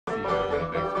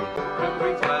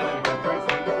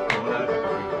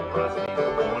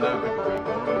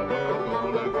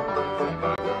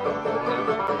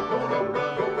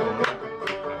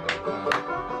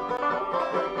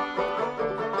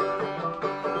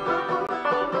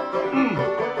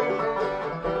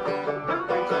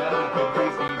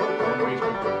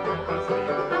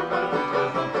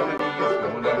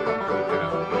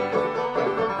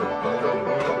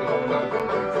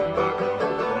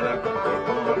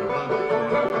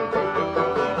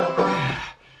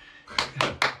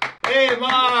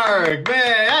Mark!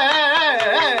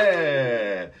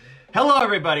 Hey! Hello,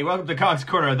 everybody. Welcome to Conk's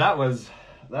Corner. That was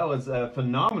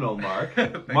phenomenal, Mark.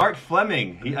 Mark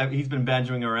Fleming. He's been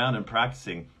banjoing around and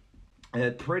practicing.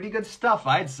 Pretty good stuff,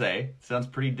 I'd say. Sounds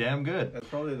pretty damn good. That's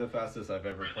probably the fastest I've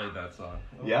ever played that song.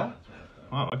 Oh, yeah?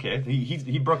 Oh, okay.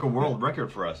 He broke a world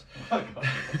record for us.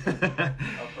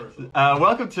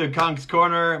 Welcome to Conk's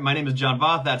Corner. My name is John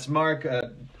Voth. That's Mark.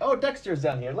 Dexter's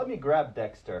down here. Let me grab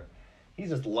Dexter. He's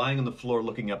just lying on the floor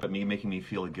looking up at me, making me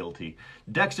feel guilty.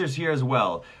 Dexter's here as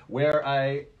well, where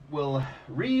I will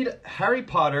read Harry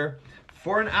Potter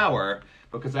for an hour,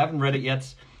 because I haven't read it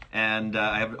yet, and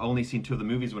I have only seen 2 of the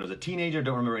movies when I was a teenager,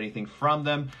 don't remember anything from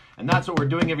them, and that's what we're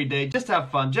doing every day, just to have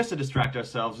fun, just to distract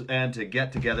ourselves, and to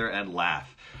get together and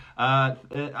laugh. I'm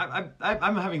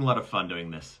having a lot of fun doing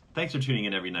this. Thanks for tuning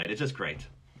in every night. It's just great.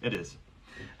 It is.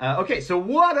 Okay, so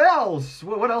what else?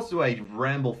 What else do I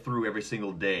ramble through every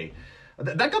single day?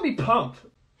 That got me pumped.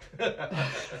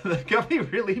 That got me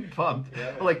really pumped.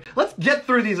 Yeah. Like, let's get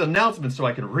through these announcements so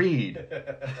I can read.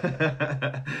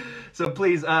 So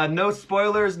please, no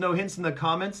spoilers, no hints in the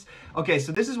comments. Okay,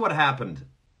 so this is what happened.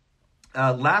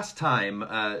 Last time,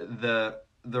 the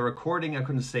recording, I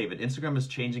couldn't save it. Instagram was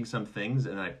changing some things,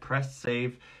 and I pressed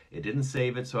save. It didn't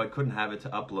save it, so I couldn't have it to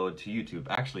upload to YouTube.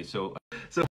 Actually, so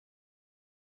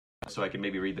I can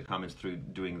maybe read the comments through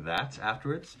doing that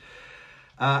afterwards.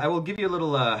 I will give you a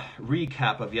little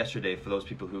recap of yesterday for those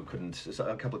people who couldn't.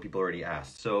 A couple of people already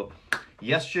asked. So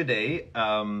yesterday,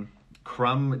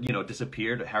 Crumb,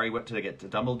 disappeared. Harry went to get to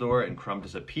Dumbledore, and Crumb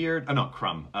disappeared. Oh, not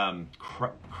Crumb.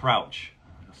 Crouch.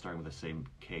 Starting with the same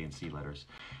K and C letters.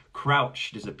 Crouch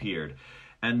disappeared,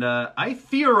 and I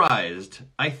theorized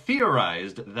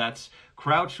that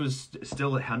Crouch was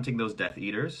still hunting those Death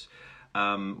Eaters.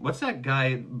 What's that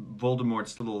guy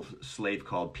Voldemort's little slave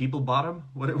called? Peoplebottom?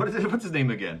 What is it? What's his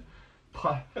name again?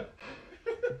 Peoplebottom.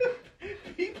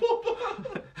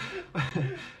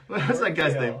 What's that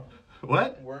guy's name?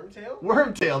 What? Wormtail?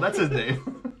 Wormtail, that's his name.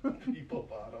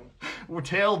 Peoplebottom.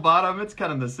 Tail bottom, it's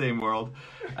kind of the same world.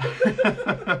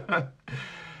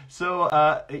 So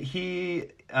right.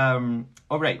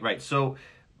 So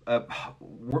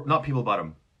not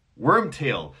Peoplebottom.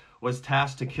 Wormtail was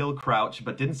tasked to kill Crouch,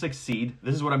 but didn't succeed.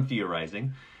 This is what I'm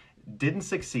theorizing. Didn't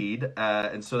succeed,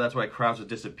 and so that's why Crouch has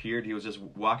disappeared. He was just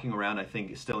walking around, I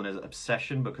think, still in his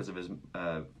obsession because of his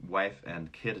wife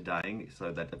and kid dying,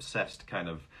 so that obsessed kind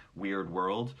of weird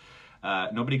world.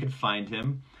 Nobody could find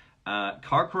him.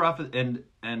 Karkaroff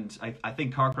and I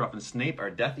think Karkaroff and Snape are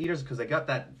Death Eaters because they got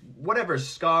that whatever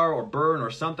scar or burn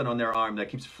or something on their arm that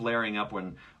keeps flaring up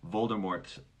when Voldemort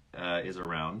is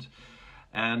around.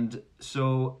 And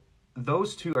so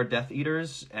those 2 are Death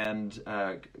Eaters, and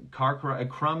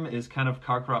Crumb is kind of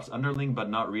Karkaroff's underling, but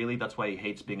not really. That's why he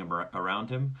hates being around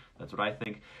him. That's what I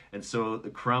think. And so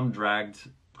Crumb dragged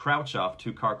Crouch off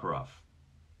to Karkaroff.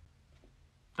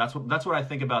 That's what I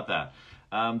think about that.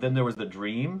 Then there was the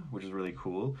dream, which is really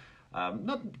cool.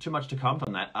 Not too much to comment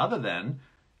on that, other than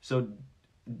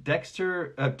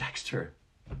Dexter.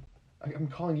 I'm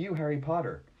calling you Harry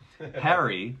Potter.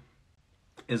 Harry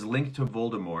is linked to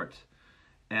Voldemort,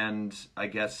 and I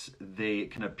guess they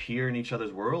can appear in each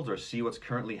other's worlds or see what's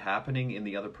currently happening in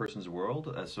the other person's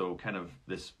world. So kind of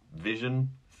this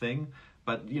vision thing,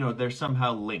 but they're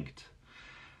somehow linked.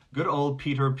 Good old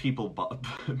Peter Peoplebottom.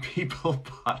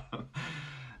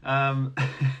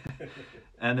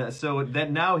 And so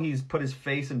then now he's put his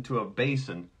face into a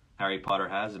basin, Harry Potter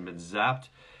has, and been zapped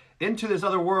into this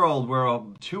other world where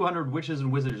 200 witches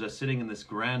and wizards are sitting in this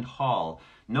grand hall,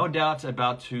 no doubt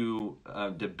about to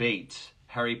debate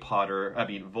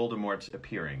Voldemort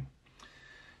appearing.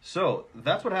 So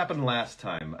that's what happened last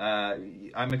time.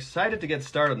 I'm excited to get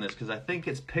started on this because I think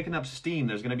it's picking up steam.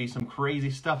 There's going to be some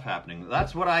crazy stuff happening.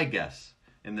 That's what I guess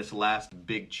in this last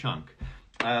big chunk.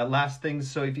 Last things,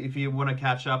 so if you want to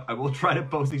catch up, I will try to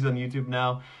post these on YouTube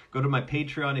now. Go to my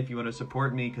Patreon if you want to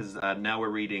support me, because now we're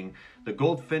reading The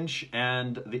Goldfinch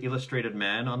and The Illustrated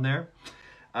Man on there.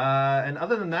 And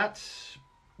other than that,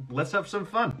 let's have some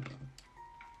fun.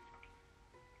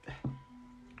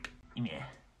 Yeah.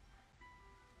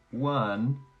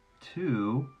 1,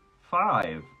 2,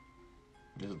 5.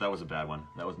 That was a bad one.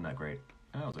 That wasn't that great.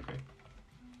 That was okay.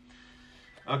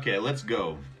 Okay, let's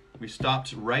go. We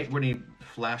stopped right when he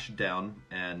flashed down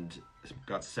and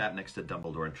got sat next to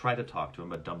Dumbledore and tried to talk to him,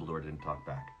 but Dumbledore didn't talk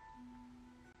back.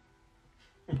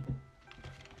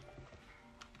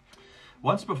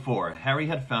 Once before, Harry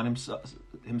had found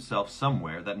himself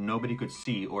somewhere that nobody could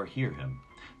see or hear him.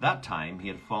 That time, he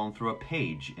had fallen through a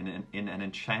page in an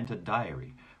enchanted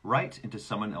diary, right into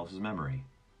someone else's memory.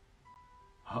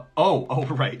 Oh,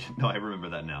 right. No, I remember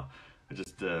that now. It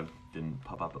just didn't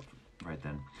pop up right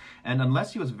then. And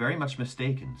unless he was very much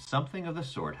mistaken, something of the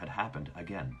sort had happened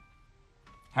again.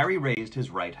 Harry raised his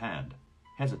right hand,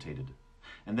 hesitated,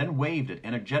 and then waved it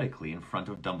energetically in front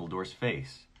of Dumbledore's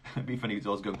face. It'd be funny if he was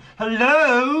always going,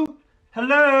 "Hello!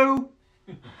 Hello!"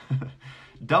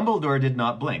 Dumbledore did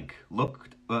not blink, look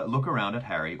around at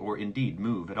Harry, or indeed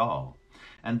move at all.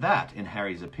 And that, in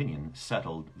Harry's opinion,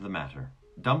 settled the matter.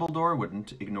 Dumbledore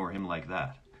wouldn't ignore him like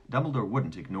that.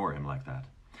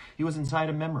 He was inside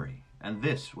a memory, and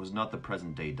this was not the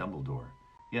present-day Dumbledore.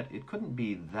 Yet it couldn't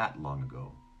be that long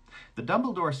ago. The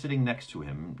Dumbledore sitting next to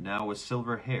him now was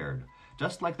silver-haired,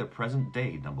 just like the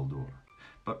present-day Dumbledore.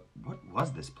 But what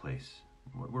was this place?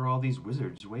 What were all these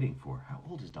wizards waiting for? How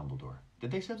old is Dumbledore?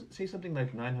 Did they say something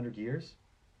like 900 years?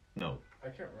 No. I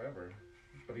can't remember,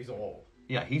 but he's old.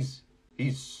 Yeah, he's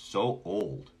so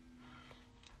old.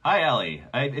 Hi, Ellie.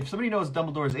 If somebody knows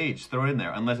Dumbledore's age, throw it in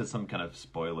there, unless it's some kind of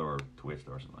spoiler or twist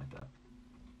or something like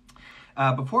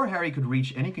that. Before Harry could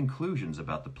reach any conclusions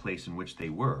about the place in which they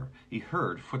were, he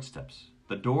heard footsteps.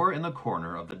 The door in the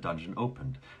corner of the dungeon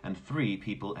opened, and 3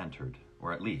 people entered,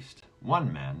 or at least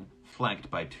 1 man, flanked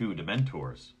by 2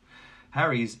 Dementors.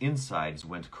 Harry's insides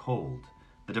went cold.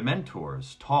 The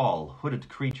Dementors, tall, hooded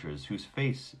creatures whose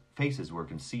faces were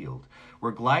concealed,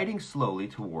 were gliding slowly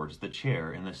towards the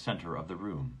chair in the center of the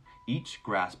room, each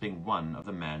grasping one of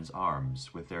the man's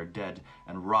arms with their dead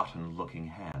and rotten-looking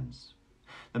hands.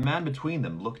 The man between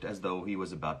them looked as though he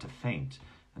was about to faint,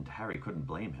 and Harry couldn't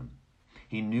blame him.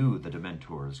 He knew the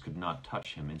Dementors could not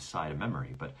touch him inside a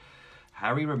memory, but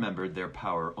Harry remembered their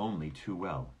power only too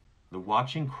well. The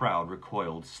watching crowd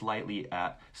recoiled slightly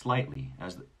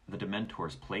as the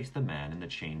Dementors placed the man in the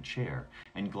chained chair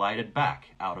and glided back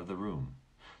out of the room.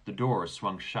 The door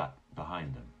swung shut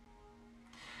behind them.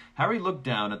 Harry looked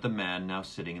down at the man now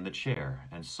sitting in the chair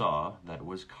and saw that it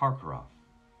was Karkaroff.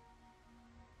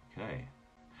 Okay.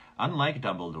 Unlike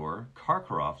Dumbledore,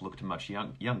 Karkaroff looked much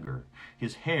younger.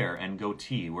 His hair and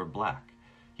goatee were black.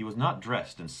 He was not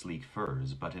dressed in sleek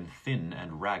furs, but in thin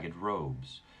and ragged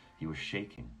robes. He was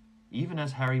shaking. Even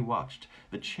as Harry watched,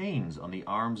 the chains on the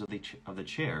arms of the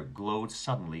chair glowed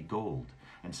suddenly gold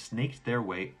and snaked their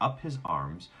way up his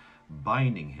arms,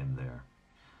 binding him there.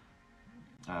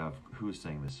 Who is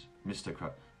saying this? Mr.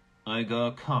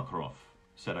 Igor Karkaroff,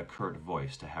 said a curt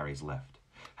voice to Harry's left.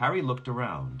 Harry looked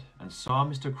around and saw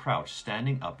Mr. Crouch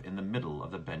standing up in the middle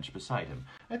of the bench beside him.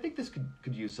 I think this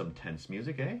could use some tense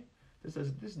music, eh? This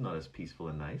is not as peaceful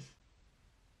and nice.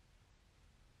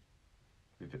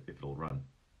 If it'll run.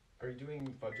 Are you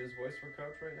doing Fudge's voice for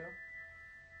Crouch right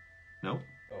now? No?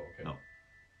 Oh, okay. No.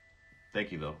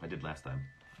 Thank you, though. I did last time.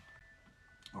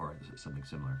 Or something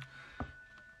similar.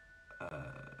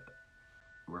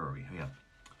 Where are we? Oh, yeah.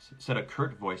 Said a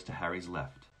curt voice to Harry's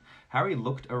left. Harry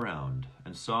looked around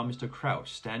and saw Mr.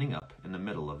 Crouch standing up in the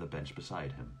middle of the bench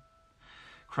beside him.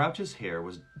 Crouch's hair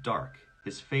was dark.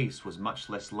 His face was much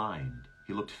less lined.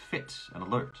 He looked fit and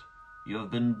alert. "You have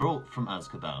been brought from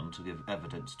Azkaban to give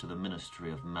evidence to the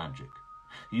Ministry of Magic.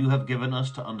 You have given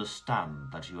us to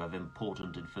understand that you have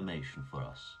important information for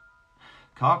us."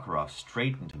 Karkaroff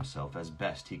straightened himself as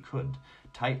best he could,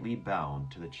 tightly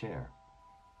bound to the chair.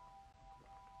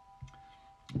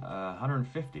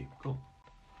 150. Cool.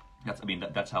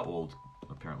 That's how old,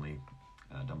 apparently,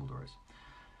 Dumbledore is.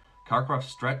 Karkaroff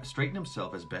straightened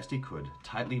himself as best he could,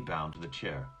 tightly bound to the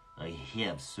chair. "I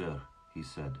have, sir," he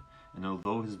said. And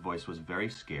although his voice was very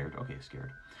scared,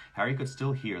 Harry could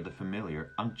still hear the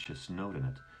familiar, unctuous note in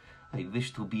it. "I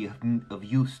wish to be of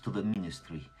use to the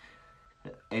Ministry.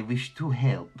 I wish to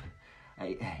help.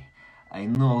 I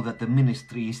know that the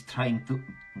Ministry is trying to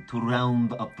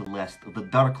round up the last of the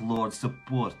Dark Lord's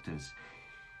supporters.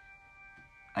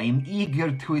 I am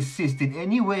eager to assist in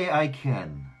any way I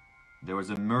can." There was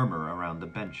a murmur around the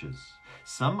benches.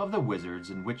 Some of the wizards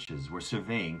and witches were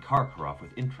surveying Karkaroff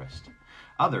with interest.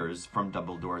 Others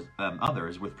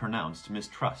with pronounced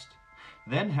mistrust.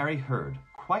 Then Harry heard,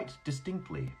 quite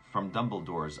distinctly from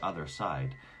Dumbledore's other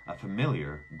side, a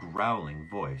familiar, growling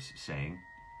voice saying,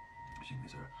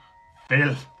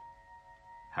 "Filth!"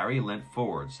 Harry leant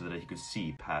forward so that he could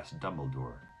see past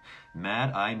Dumbledore.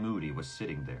 Mad-Eye Moody was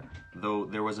sitting there, though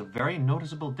there was a very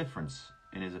noticeable difference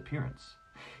in his appearance.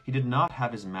 He did not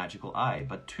have his magical eye,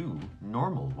 but 2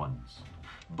 normal ones,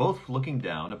 both looking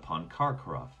down upon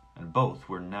Karkaroff, and both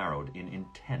were narrowed in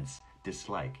intense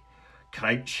dislike.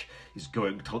 Crouch is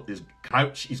going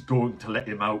to let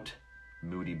him out,"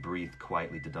 Moody breathed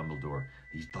quietly to Dumbledore.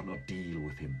 "He's done a deal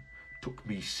with him. Took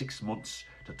me 6 months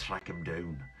to track him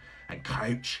down. And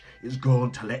Crouch is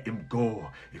going to let him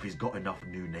go if he's got enough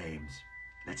new names.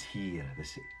 Let's hear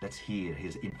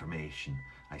his information,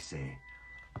 I say."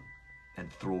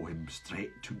 and throw him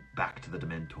back to the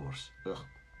Dementors. Ugh.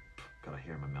 Got a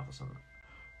hair in my mouth or something.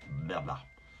 Blah, blah.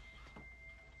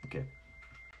 Okay.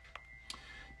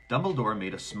 Dumbledore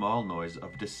made a small noise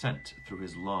of dissent through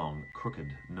his long,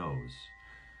 crooked nose.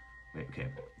 Wait, okay.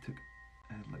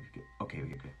 Okay.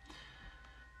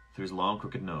 Through his long,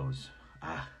 crooked nose.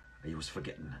 Ah, I was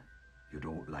forgetting. You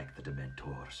don't like the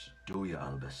Dementors, do you,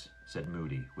 Albus? Said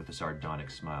Moody, with a sardonic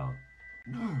smile.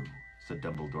 No, said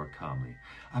Dumbledore calmly.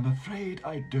 I'm afraid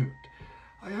I don't.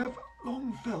 I have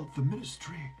long felt the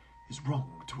Ministry is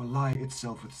wrong to ally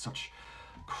itself with such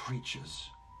creatures.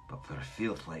 But for a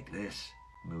filth like this,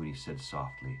 Moody said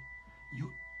softly.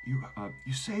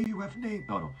 You say you have names?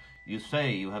 Oh, no. You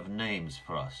say you have names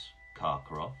for us,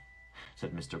 Karkaroff,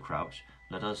 said Mr. Crouch.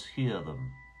 Let us hear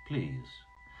them, please.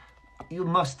 You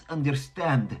must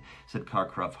understand, said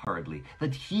Karkaroff hurriedly,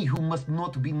 that he who must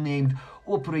not be named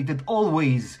operated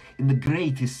always in the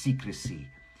greatest secrecy.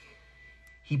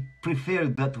 He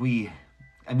preferred that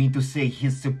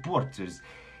his supporters,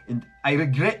 and I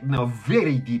regret now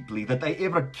very deeply that I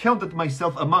ever counted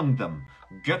myself among them.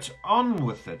 Get on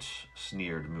with it,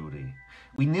 sneered Moody.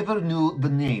 We never knew the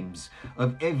names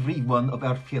of every one of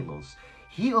our fellows.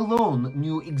 He alone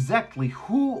knew exactly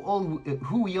who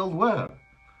we all were.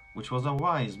 Which was a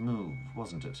wise move,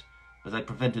 wasn't it? As I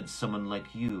prevented someone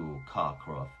like you,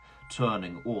 Karkaroff,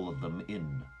 turning all of them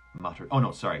in, muttered... Oh,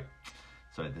 no, sorry.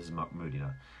 Sorry, this is Moody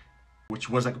now. Which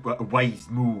was a wise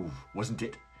move, wasn't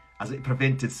it? As it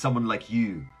prevented someone like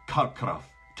you, Karkaroff,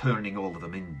 turning all of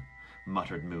them in,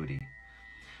 muttered Moody.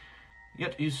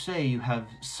 Yet you say you have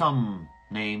some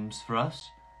names for us.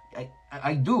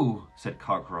 I do, said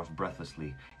Karkaroff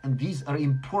breathlessly, and these are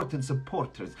important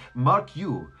supporters. Mark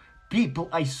you, people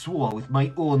I saw with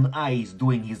my own eyes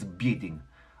doing his bidding.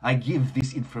 I give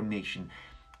this information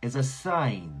as a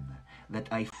sign that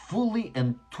I fully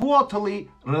and totally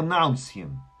renounce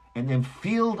him, and am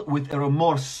filled with a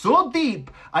remorse so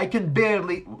deep I can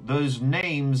barely... Those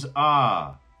names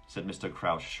are, said Mr.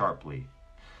 Crouch sharply.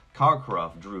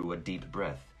 Karkaroff drew a deep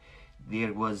breath.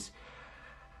 There was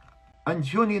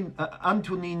Antonin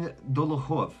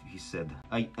Dolohov, he said.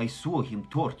 I saw him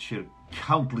torture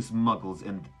countless muggles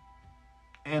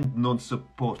and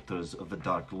non-supporters of the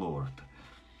Dark Lord.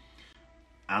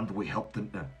 And we helped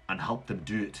them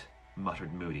do it,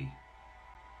 muttered Moody.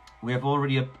 We have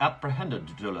already apprehended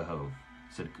Dolohov,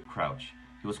 said Crouch.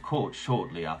 He was caught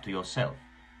shortly after yourself.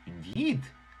 Indeed,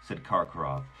 said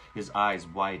Karkaroff, his eyes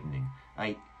widening.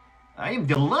 I am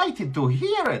delighted to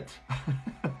hear it.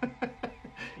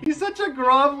 He's such a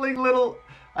groveling little...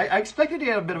 I expected he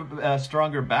had a bit of a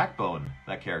stronger backbone,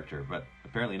 that character, but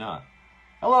apparently not.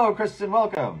 Hello, Kristen,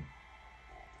 welcome.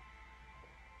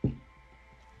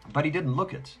 But he didn't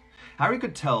look it. Harry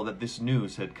could tell that this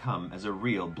news had come as a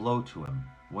real blow to him.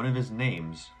 One of his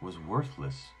names was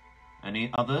worthless.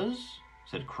 Any others?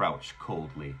 Said Crouch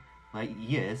coldly. Why,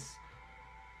 yes.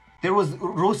 There was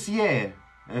Rosier,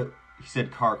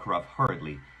 said Karkaroff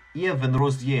hurriedly. Evan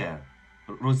Rosier.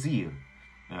 Rosier.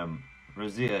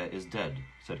 Rosier is dead,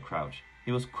 said Crouch.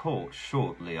 He was caught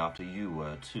shortly after you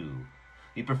were, too.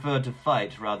 He preferred to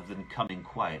fight rather than coming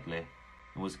quietly,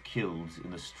 and was killed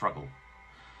in the struggle.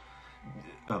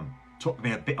 Took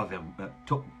me a bit of him.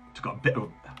 Took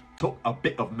a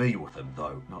bit of me with him,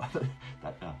 though. No,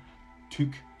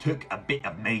 took a bit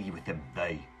of me with him,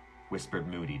 they, whispered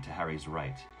Moody to Harry's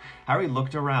right. Harry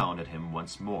looked around at him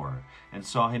once more, and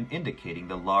saw him indicating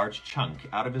the large chunk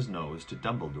out of his nose to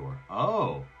Dumbledore.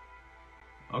 Oh,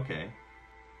 okay.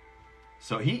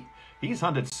 So he's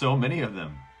hunted so many of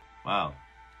them. Wow.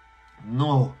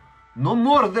 No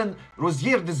more than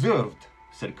Rosier deserved,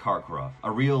 said Karkaroff,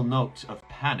 a real note of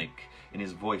panic in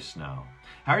his voice now.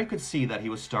 Harry could see that he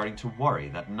was starting to worry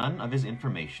that none of his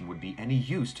information would be any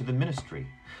use to the Ministry.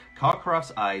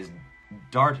 Karkaroff's eyes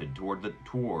darted toward the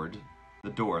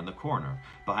door in the corner,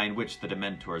 behind which the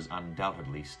Dementors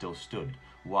undoubtedly still stood,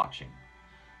 watching.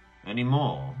 Any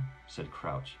more? Said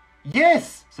Crouch.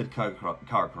 Yes, said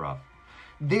Karkaroff.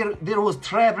 There was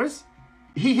Travers.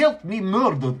 He helped me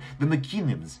murder the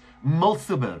McKinnons.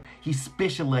 Mulciber, he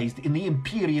specialized in the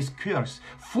Imperious Curse,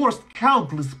 forced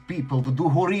countless people to do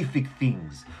horrific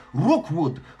things.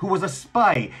 Rookwood, who was a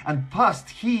spy and passed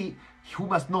who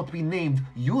must not be named,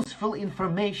 useful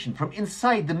information from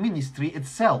inside the Ministry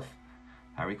itself.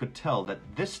 Harry could tell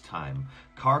that this time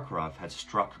Karkaroff had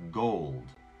struck gold.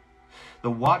 The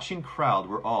watching crowd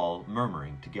were all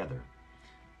murmuring together.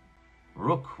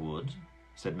 Rookwood,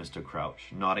 said Mr.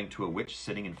 Crouch, nodding to a witch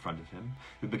sitting in front of him,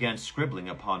 who began scribbling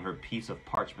upon her piece of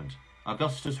parchment.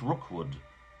 Augustus Rookwood,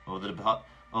 of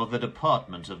the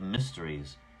Department of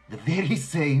Mysteries. The very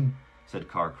same, said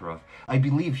Karkaroff. "I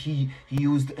believe he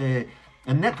used a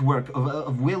network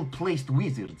of well-placed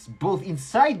wizards, both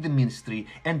inside the ministry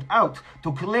and out,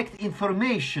 to collect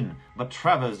information. But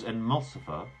Travers and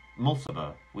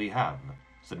Mulciber we have,"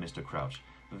 said Mr. Crouch.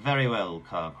 "Very well,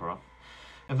 Karkaroff.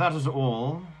 If that is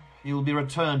all, you will be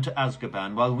returned to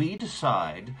Azkaban while we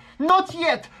decide—" "Not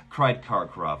yet!" cried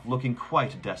Karkaroff, looking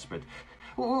quite desperate.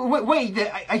 "Wait,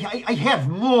 I have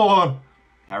more!"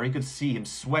 Harry could see him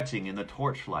sweating in the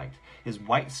torchlight, his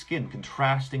white skin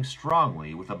contrasting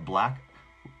strongly with the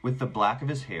black of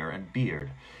his hair and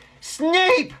beard.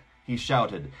 "Snape!" he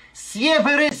shouted.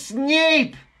 "Severus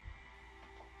Snape!"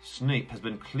 "Snape has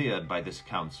been cleared by this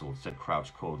council," said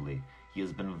Crouch coldly. "He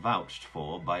has been vouched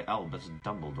for by Albus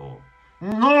Dumbledore."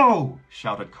 "No!"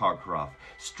 shouted Karkaroff,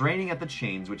 straining at the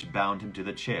chains which bound him to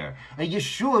the chair. "I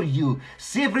assure you,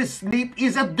 Severus Snape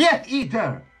is a Death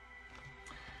Eater!"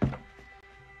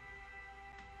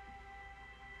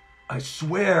 I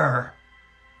swear,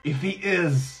 if he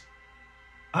is,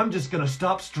 I'm just gonna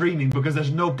stop streaming because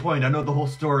there's no point. I know the whole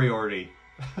story already.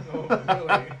 Oh,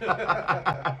 really?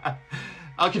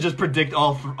 I could just predict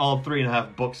all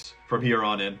 3.5 books from here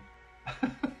on in.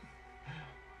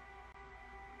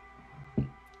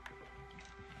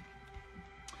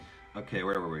 Okay,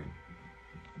 where were we?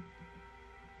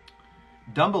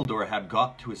 Dumbledore had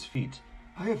got to his feet.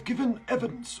 I have given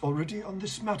evidence already on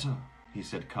this matter, He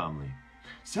said calmly.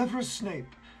 Severus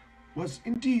Snape was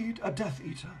indeed a Death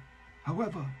Eater.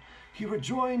 However, he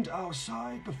rejoined our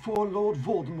side before Lord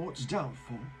Voldemort's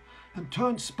downfall and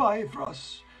turned spy for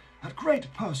us at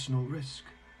great personal risk.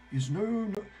 He is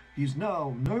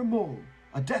now no more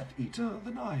a Death Eater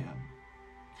than I am.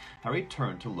 Harry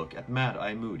turned to look at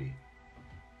Mad-Eye Moody.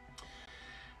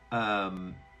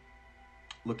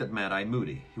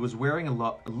 He was wearing a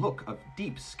look of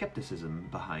deep skepticism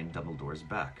behind Dumbledore's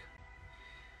back.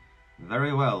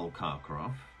 "Very well,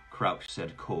 Karkaroff," Crouch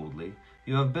said coldly.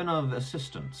 "You have been of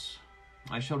assistance.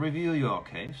 I shall review your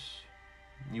case.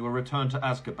 You will return to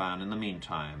Azkaban in the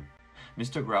meantime."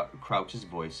 Mr. Crouch's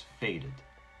voice faded.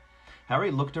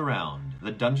 Harry looked around.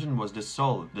 The dungeon was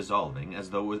dissolving as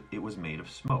though it was made of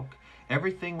smoke.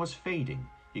 Everything was fading.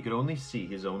 He could only see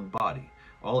his own body.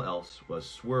 All else was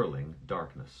swirling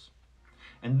darkness.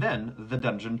 And then the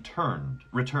dungeon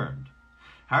returned.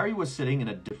 Harry was sitting in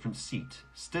a different seat,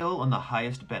 still on the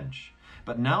highest bench,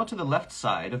 but now to the left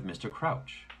side of Mr.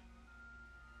 Crouch.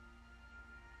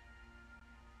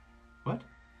 What?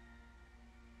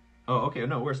 Oh, okay.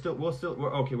 No, we're still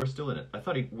in it. I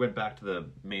thought he went back to the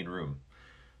main room,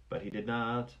 but he did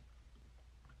not.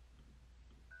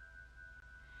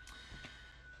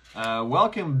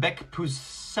 Welcome, Beck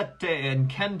Pusette and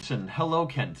Kenton. Hello,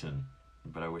 Kenton.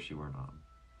 But I wish you weren't on.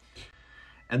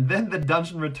 And then the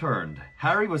dungeon returned.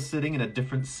 Harry was sitting in a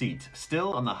different seat,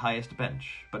 still on the highest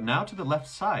bench, but now to the left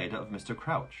side of Mr.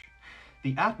 Crouch.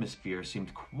 The atmosphere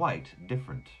seemed quite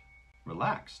different.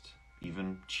 Relaxed,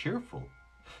 even cheerful.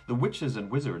 The witches and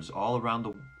wizards all around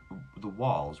the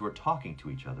walls were talking to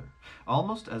each other,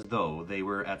 almost as though they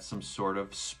were at some sort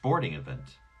of sporting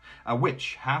event. A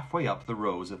witch halfway up the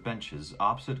rows of benches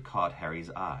opposite caught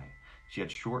Harry's eye. She had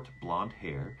short blonde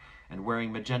hair and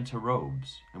wearing magenta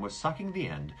robes, and was sucking the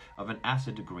end of an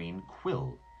acid green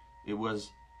quill. It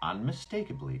was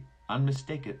unmistakably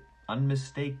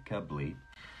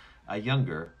a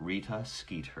younger Rita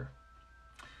Skeeter.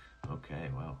 Okay,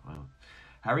 wow.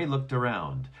 Harry looked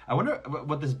around. I wonder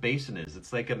what this basin is.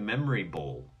 It's like a memory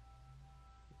bowl.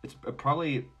 It's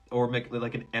probably, or make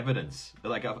like an evidence,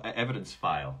 like an evidence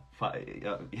file. You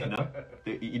know,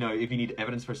 if you need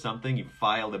evidence for something, you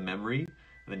file the memory.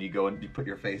 And then you go and you put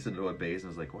your face into a basin.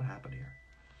 It's like, what happened here?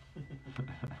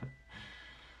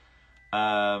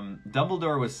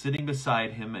 Dumbledore was sitting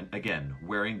beside him, and again,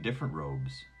 wearing different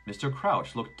robes. Mr.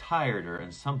 Crouch looked tireder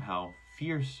and somehow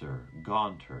fiercer,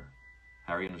 gaunter.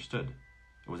 Harry understood.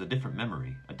 It was a different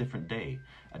memory, a different day,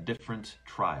 a different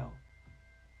trial.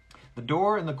 The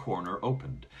door in the corner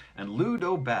opened, and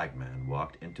Ludo Bagman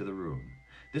walked into the room.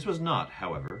 This was not,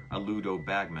 however, a Ludo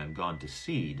Bagman gone to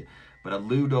seed, but a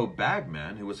Ludo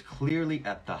Bagman who was clearly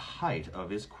at the height of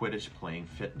his Quidditch-playing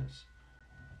fitness.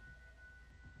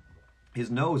 His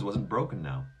nose wasn't broken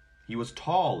now. He was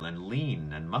tall and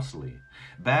lean and muscly.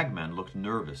 Bagman looked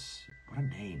nervous. What a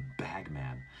name,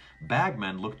 Bagman.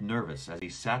 Bagman looked nervous as he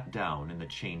sat down in the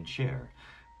chain chair,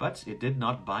 but it did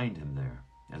not bind him there,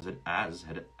 as it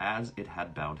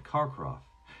had bound Karkaroff.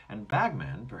 And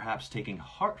Bagman, perhaps taking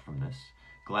heart from this,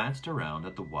 glanced around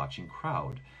at the watching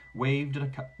crowd, waved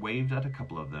at a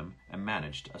couple of them, and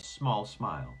managed a small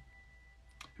smile.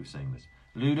 Who's saying this?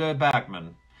 Ludo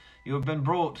Bagman. You have been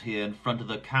brought here in front of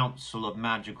the Council of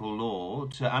Magical Law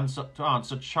to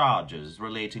answer charges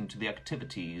relating to the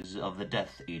activities of the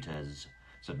Death Eaters,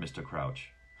 said Mr.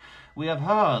 Crouch. We have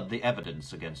heard the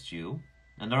evidence against you,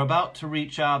 and are about to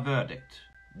reach our verdict.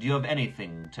 Do you have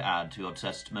anything to add to your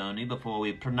testimony before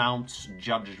we pronounce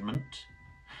judgment?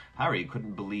 Harry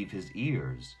couldn't believe his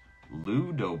ears.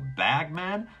 Ludo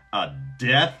Bagman? A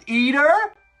Death Eater?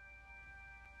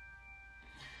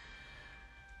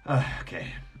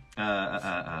 Okay.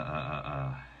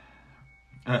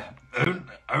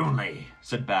 Only,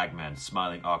 said Bagman,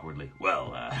 smiling awkwardly.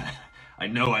 Well, I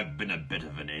know I've been a bit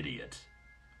of an idiot.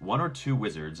 One or two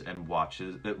wizards and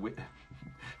wizards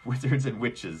and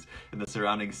witches in the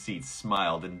surrounding seats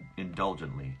smiled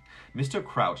indulgently. Mr.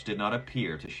 Crouch did not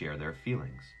appear to share their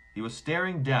feelings. He was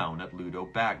staring down at Ludo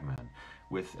Bagman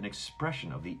with an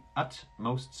expression of the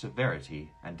utmost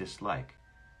severity and dislike.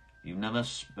 You never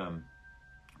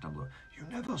Dumbledore, you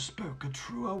never spoke a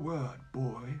truer word,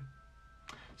 boy.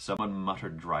 Someone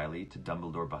muttered dryly to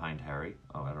Dumbledore behind Harry.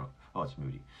 Oh, I don't know. Oh, it's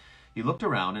Moody. He looked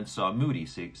around and saw Moody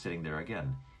sitting there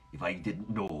again. If I didn't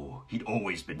know he'd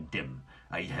always been dim,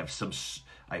 I'd have said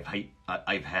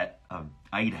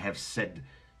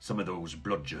some of those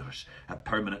bludgers have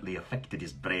permanently affected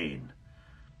his brain.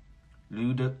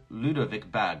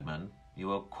 Ludovic Bagman,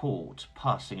 you are caught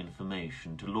passing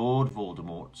information to Lord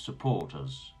Voldemort's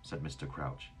supporters, said Mr.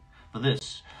 Crouch. For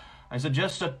this, I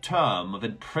suggest a term of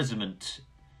imprisonment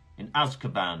in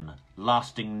Azkaban,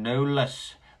 lasting no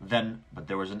less than... But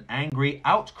there was an angry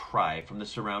outcry from the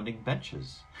surrounding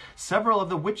benches. Several of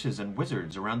the witches and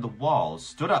wizards around the walls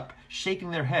stood up,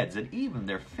 shaking their heads and even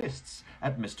their fists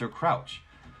at Mr. Crouch.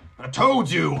 I told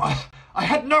you! I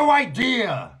had no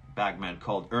idea! Bagman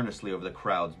called earnestly over the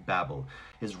crowd's babble,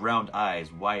 his round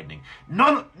eyes widening.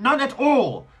 None at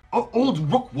all! Old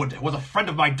Rookwood was a friend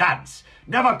of my dad's.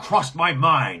 Never crossed my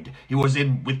mind he was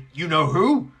in with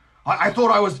you-know-who. I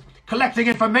thought I was collecting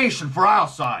information for our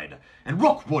side, and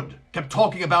Rookwood kept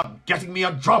talking about getting me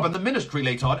a job in the ministry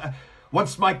later on,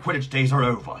 once my Quidditch days are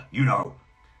over, you know.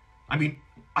 I mean,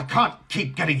 I can't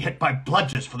keep getting hit by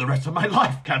bludgers for the rest of my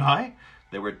life, can I?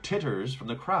 There were titters from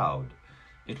the crowd.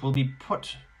 It will be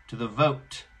put to the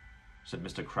vote, said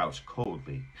Mr. Crouch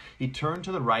coldly. He turned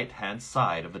to the right-hand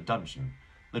side of the dungeon.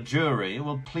 The jury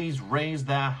will please raise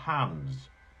their hands.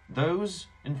 Those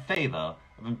in favour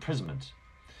of imprisonment.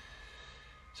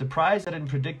 Surprised I didn't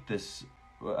predict this.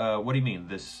 What do you mean?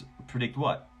 Predict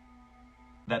what?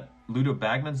 That Ludo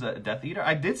Bagman's a Death Eater?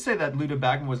 I did say that Ludo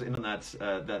Bagman was in on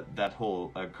that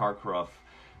whole Karkaroff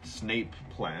Snape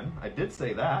plan. I did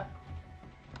say that.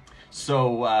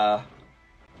 So,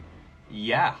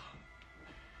 yeah.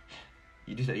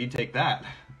 You take that.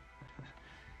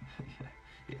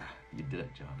 Yeah, you did it,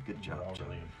 John. Good job, John.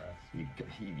 Really impressed.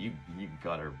 You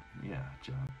got her. Yeah,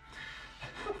 John.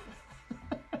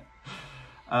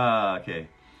 Okay.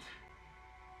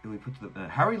 We put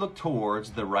Harry looked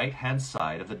towards the right-hand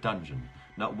side of the dungeon.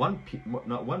 Not one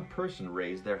person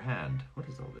raised their hand. What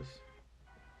is all this?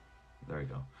 There we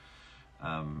go.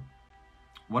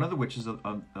 One of the witches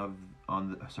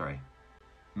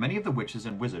Many of the witches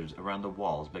and wizards around the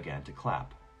walls began to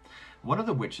clap. One of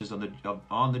the witches on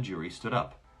the jury stood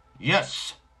up.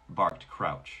 Yes, barked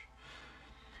Crouch.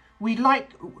 We'd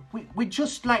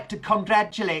just like to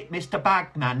congratulate Mr.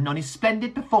 Bagman on his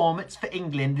splendid performance for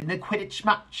England in the Quidditch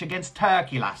match against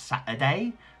Turkey last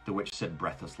Saturday, the witch said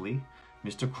breathlessly.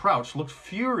 Mr. Crouch looked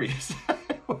furious.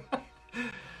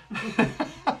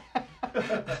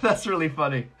 That's really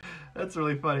funny. That's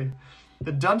really funny.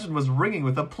 The dungeon was ringing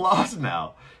with applause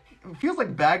now. It feels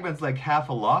like Bagman's like half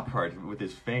a Lockhart with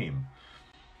his fame.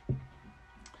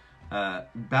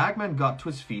 Bagman got to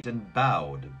his feet and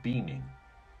bowed, beaming.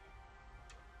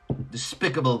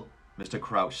 Despicable, Mr.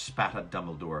 Crouch spat at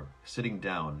Dumbledore, sitting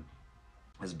down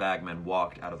as Bagman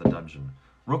walked out of the dungeon.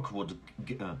 Rook would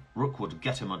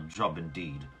get him a job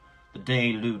indeed. The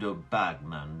day Ludo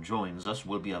Bagman joins us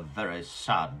will be a very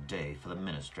sad day for the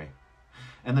ministry.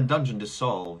 And the dungeon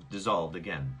dissolved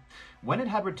again. When it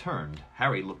had returned,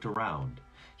 Harry looked around.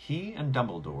 He and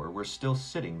Dumbledore were still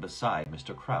sitting beside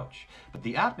Mr. Crouch, but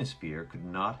the atmosphere could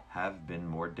not have been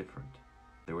more different.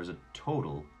 There was a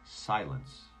total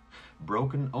silence,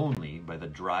 broken only by the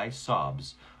dry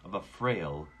sobs of a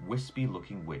frail,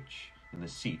 wispy-looking witch in the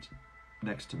seat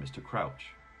next to Mr.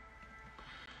 Crouch.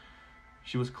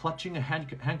 She was clutching a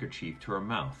handkerchief to her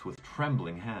mouth with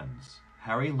trembling hands.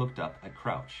 Harry looked up at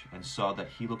Crouch and saw that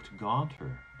he looked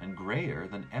gaunter and grayer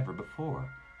than ever before.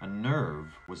 A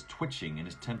nerve was twitching in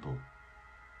his temple.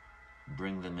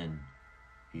 "Bring them in,"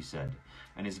 he said,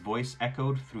 and his voice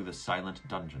echoed through the silent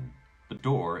dungeon. The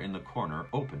door in the corner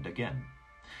opened again.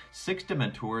 6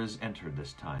 Dementors entered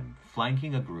this time,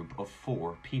 flanking a group of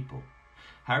 4 people.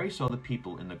 Harry saw the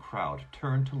people in the crowd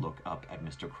turn to look up at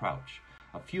Mr. Crouch.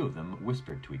 A few of them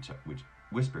whispered to each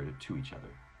other.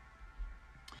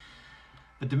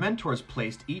 The Dementors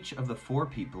placed each of the 4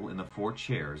 people in the 4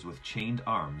 chairs with chained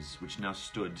arms, which now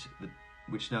stood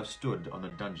on the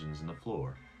dungeons in the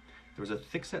floor. There was a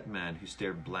thick-set man who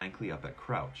stared blankly up at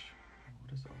Crouch.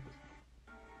 What is all this?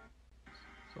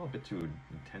 It's all a bit too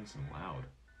intense and loud.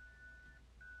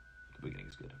 The beginning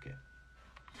is good, okay.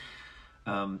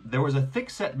 There was a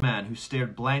thick-set man who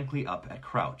stared blankly up at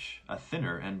Crouch, a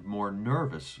thinner and more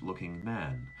nervous-looking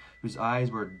man, whose eyes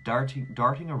were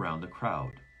darting around the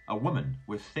crowd. A woman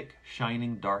with thick,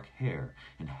 shining dark hair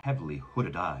and heavily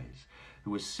hooded eyes,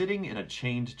 who was sitting in a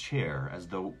chained chair as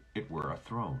though it were a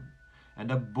throne,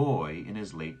 and a boy in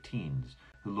his late teens,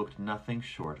 who looked nothing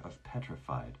short of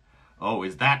petrified. "Oh,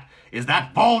 is that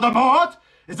Voldemort?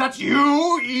 Is that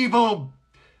you, evil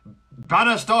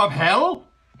banister of hell?"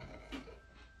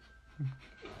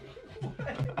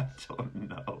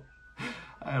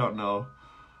 I don't know.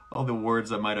 All the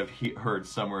words I might have heard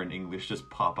somewhere in English just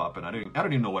pop up, and I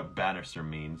don't even know what banister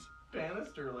means.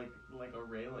 Banister, like a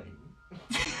railing.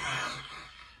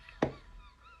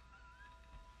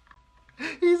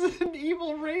 He's an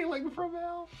evil railing from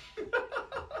hell.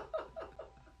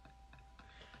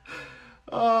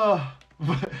 Oh,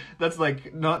 that's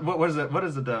like not what is it? What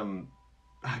is it?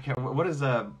 What is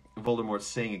Voldemort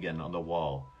saying again on the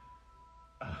wall?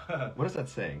 What is that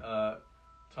saying?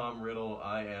 Tom Riddle,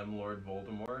 I am Lord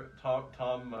Voldemort.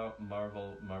 Tom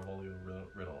Marvel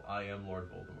Riddle, I am Lord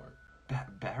Voldemort.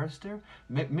 Barrister?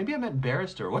 Maybe I meant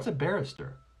barrister. What's a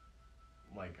barrister?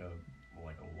 Like a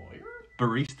lawyer?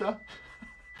 Barista?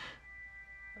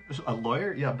 A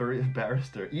lawyer? Yeah,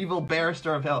 barrister. Evil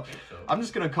barrister of hell. So. I'm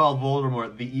just gonna call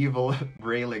Voldemort the evil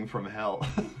railing from hell.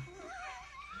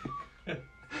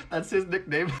 That's his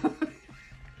nickname.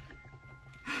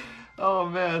 Oh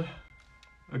man.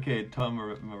 Okay, Tom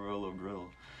Marolo Griddle.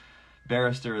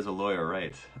 Barrister is a lawyer,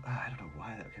 right? I don't know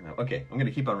why that came out. Okay, I'm going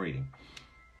to keep on reading.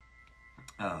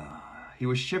 He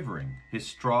was shivering, his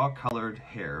straw-colored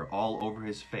hair all over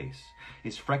his face,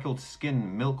 his freckled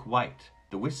skin milk white.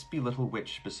 The wispy little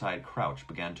witch beside Crouch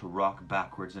began to rock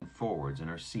backwards and forwards in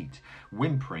her seat,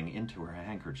 whimpering into her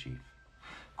handkerchief.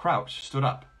 Crouch stood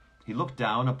up. He looked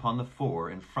down upon the 4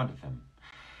 in front of him,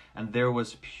 and there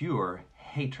was pure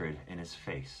hatred in his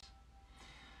face.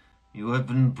 "You have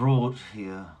been brought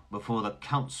here before the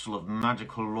Council of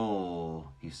Magical Law,"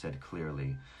 he said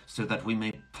clearly, "so that we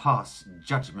may pass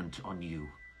judgment on you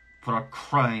for a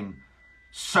crime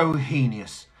so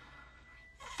heinous."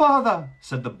 "Father,"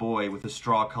 said the boy with the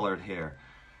straw-colored hair.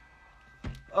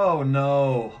 Oh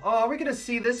no. Oh, are we gonna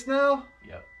see this now?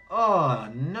 Yep.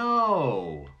 Oh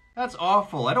no. That's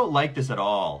awful. I don't like this at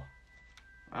all.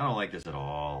 I don't like this at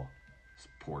all. This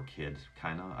poor kid,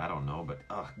 kinda. I don't know, but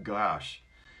oh gosh.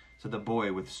 Said the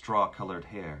boy with straw-colored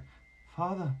hair.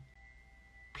 "Father,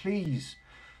 please."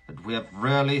 "That we have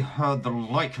rarely heard the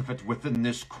like of it within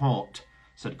this court,"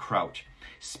 said Crouch,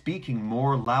 speaking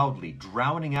more loudly,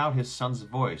 drowning out his son's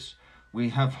voice. "We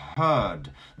have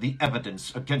heard the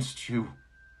evidence against you.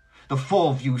 The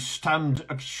 4 of you stand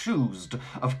accused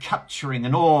of capturing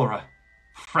an aura,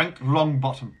 Frank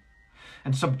Longbottom,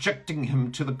 and subjecting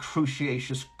him to the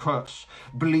cruciatus curse,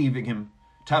 believing him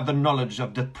to have the knowledge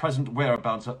of the present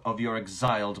whereabouts of your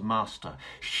exiled master,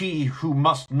 he who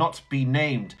must not be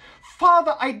named."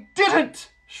 "Father, I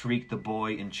didn't!" shrieked the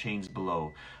boy in chains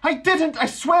below. "I didn't! I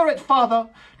swear it, Father!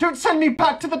 Don't send me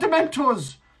back to the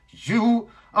Dementors!" "You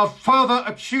are further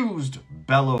accused,"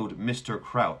 bellowed Mr.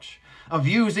 Crouch, "of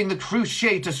using the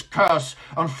cruciatus curse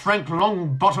on Frank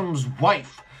Longbottom's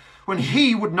wife. When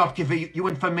he would not give you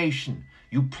information,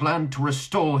 you planned to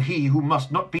restore he who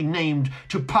must not be named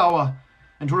to power,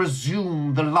 and to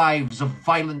resume the lives of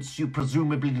violence you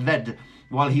presumably led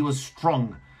while he was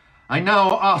strong. I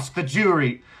now ask the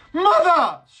jury—"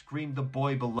 "Mother!" screamed the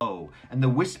boy below, and the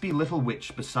wispy little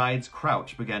witch beside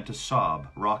Crouch began to sob,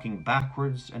 rocking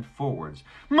backwards and forwards.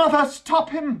 "Mother,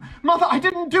 stop him! Mother, I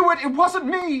didn't do it! It wasn't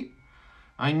me!"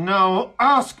 "I now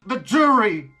ask the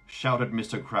jury," shouted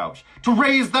Mr. Crouch, "to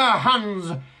raise their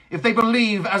hands if they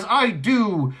believe, as I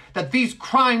do, that these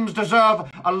crimes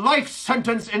deserve a life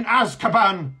sentence in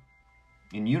Azkaban."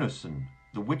 In unison,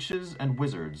 the witches and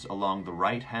wizards along the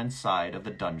right-hand side of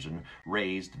the dungeon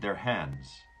raised their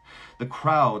hands. The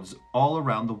crowds all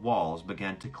around the walls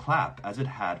began to clap as it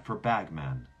had for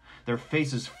Bagman, their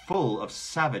faces full of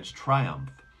savage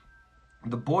triumph.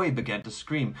 The boy began to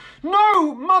scream,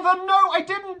 "No, Mother, no! I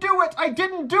didn't do it! I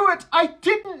didn't do it! I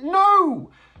didn't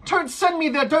know! Don't send me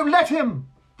there! Don't let him!"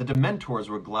 The Dementors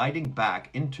were gliding back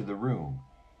into the room.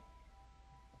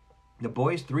 The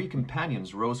boy's 3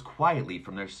 companions rose quietly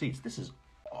from their seats. This is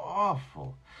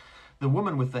awful. The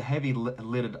woman with the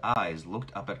heavy-lidded eyes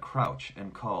looked up at Crouch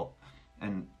and called,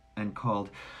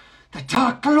 The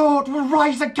Dark Lord will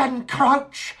rise again,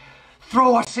 Crouch.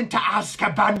 Throw us into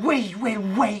Azkaban. We will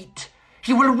wait.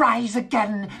 He will rise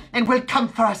again and will come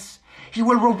for us. He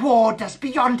will reward us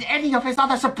beyond any of his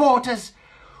other supporters.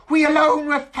 We alone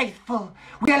were faithful.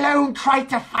 We alone tried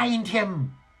to find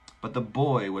him. But the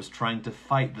boy was trying to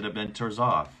fight the Dementors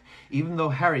off, even though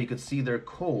Harry could see their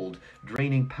cold,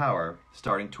 draining power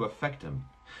starting to affect him.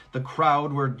 The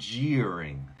crowd were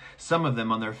jeering, some of them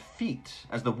on their feet,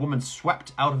 as the woman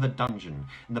swept out of the dungeon,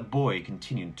 and the boy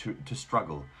continued to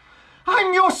struggle.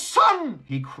 I'm your son,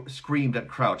 he screamed at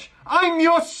Crouch. I'm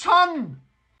your son.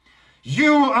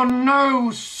 You are no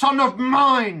son of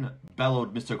mine,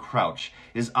 bellowed Mr. Crouch,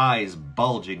 his eyes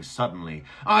bulging suddenly.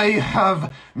 I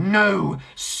have no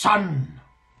son.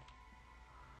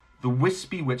 The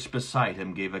wispy witch beside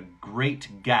him gave a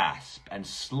great gasp and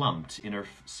slumped in her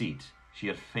seat. She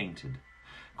had fainted.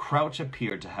 Crouch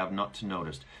appeared to have not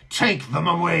noticed. Take them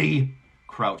away!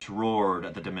 Crouch roared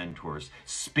at the Dementors,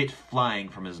 spit flying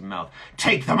from his mouth.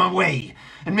 Take them away,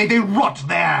 and may they rot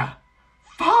there!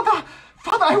 Father!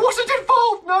 Father, I wasn't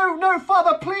involved! No,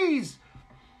 Father, please!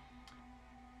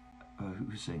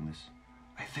 Who's saying this?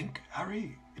 I think,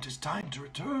 Harry, it is time to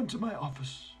return to my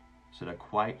office, said a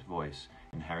quiet voice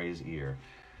in Harry's ear.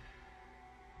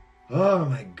 Oh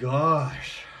my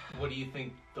gosh. What do you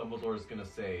think Dumbledore's gonna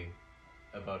say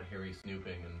about Harry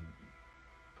snooping and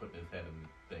putting his head in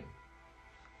the thing?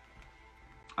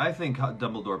 I think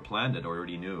Dumbledore planned it or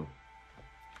already knew.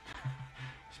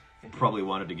 Probably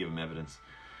wanted to give him evidence.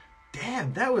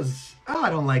 Damn, that was... Oh, I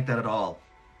don't like that at all.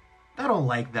 I don't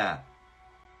like that.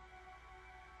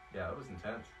 Yeah, it was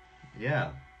intense.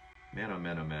 Yeah. Man, oh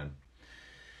man, oh man.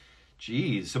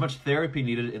 Jeez, so much therapy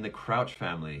needed in the Crouch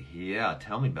family. Yeah,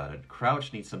 tell me about it.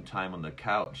 Crouch needs some time on the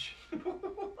couch.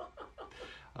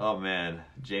 Oh man,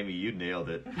 Jamie, you nailed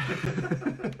it.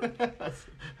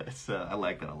 I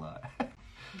like that a lot.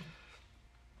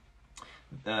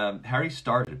 Harry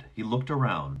started. He looked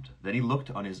around. Then he looked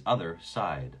on his other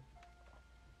side.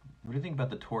 What do you think about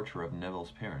the torture of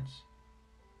Neville's parents?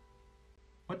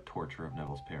 What torture of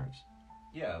Neville's parents?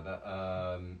 Yeah,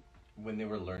 that when they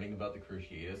were learning about the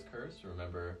Cruciatus Curse,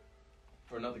 remember,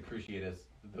 or not the Cruciatus,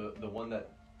 the one that,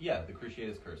 yeah, the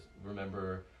Cruciatus Curse.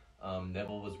 Remember,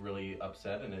 Neville was really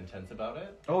upset and intense about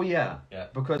it. Oh yeah, yeah.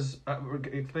 Because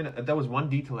explain it. That was one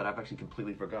detail that I've actually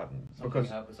completely forgotten.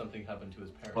 Something happened to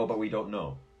his parents. Oh, but we don't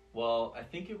know. Well, I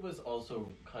think it was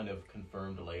also kind of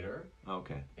confirmed later.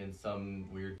 Okay. In some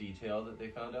weird detail that they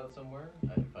found out somewhere,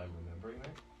 if I'm remembering right.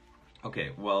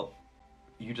 Okay, well,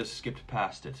 you just skipped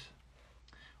past it.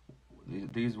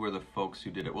 These were the folks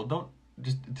who did it. Well, don't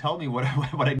just tell me what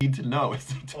I need to know.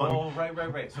 Oh,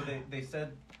 right. So they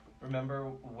said, remember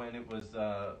when it was,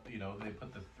 they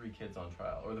put the 3 kids on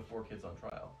trial, or the 4 kids on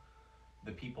trial.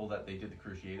 The people that they did the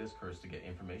Cruciatus Curse to get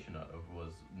information out of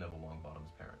was Neville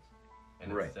Longbottom's parents.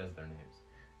 And it says their names.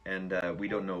 And we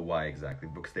don't know why exactly,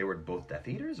 because they were both Death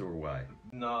Eaters, or why?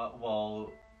 No,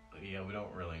 well, yeah, we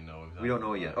don't really know exactly. We don't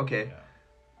know yet. Okay. Yeah.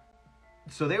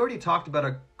 So they already talked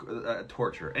about a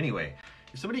torture. Anyway,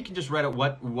 if somebody can just write out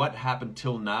what happened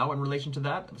till now in relation to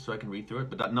that, so I can read through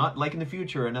it, but not like in the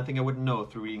future, and nothing I wouldn't know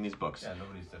through reading these books. Yeah,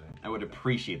 nobody's did it. I would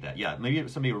appreciate that. Yeah, maybe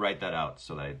somebody would write that out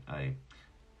so that I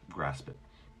grasp it.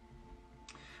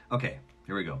 Okay,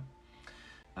 here we go.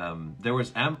 There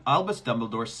was Albus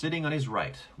Dumbledore sitting on his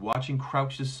right, watching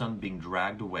Crouch's son being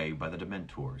dragged away by the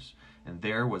Dementors, and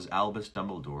there was Albus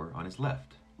Dumbledore on his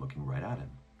left, looking right at him.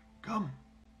 Come,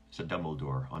 said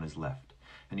Dumbledore on his left,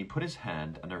 and he put his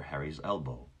hand under Harry's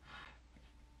elbow.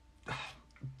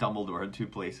 Dumbledore in 2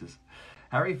 places.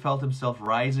 Harry felt himself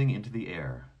rising into the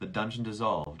air. The dungeon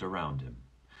dissolved around him.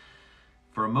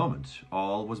 For a moment,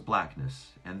 all was blackness,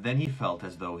 and then he felt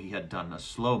as though he had done a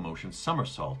slow-motion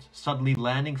somersault, suddenly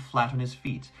landing flat on his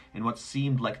feet in what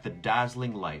seemed like the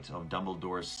dazzling light of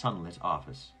Dumbledore's sunlit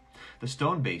office. The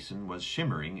stone basin was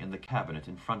shimmering in the cabinet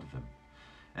in front of him,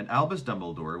 and Albus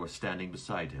Dumbledore was standing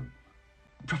beside him.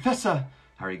 Professor,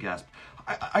 Harry gasped.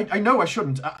 I know I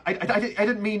shouldn't. I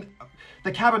didn't mean...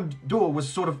 The cabin door was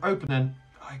sort of open and...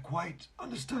 I quite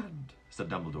understand, said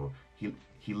Dumbledore.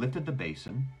 He lifted the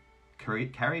basin,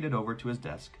 carried it over to his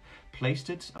desk, placed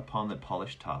it upon the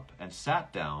polished top, and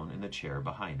sat down in the chair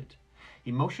behind it.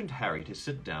 He motioned Harry to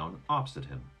sit down opposite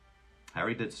him.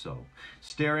 Harry did so,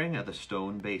 staring at the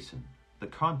stone basin. The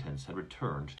contents had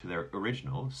returned to their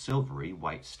original silvery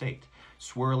white state,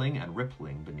 swirling and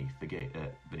rippling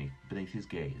beneath his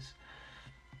gaze.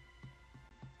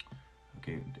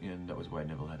 Okay, and that was why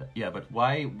Neville had it. Yeah, but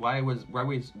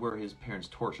were his parents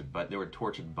tortured? But they were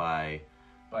tortured by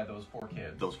those 4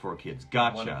 kids. Those 4 kids.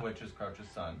 Gotcha. One of which is Crouch's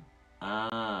son.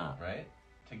 Ah. Right?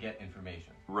 To get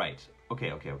information. Right.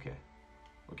 Okay,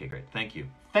 great. Thank you.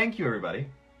 Thank you, everybody.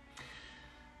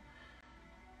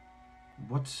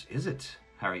 What is it?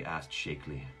 Harry asked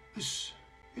shakily.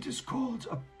 It is called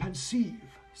a pensieve,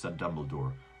 said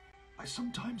Dumbledore. I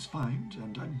sometimes find,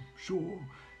 and I'm sure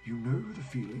you know the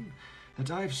feeling, that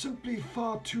I've simply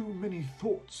far too many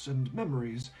thoughts and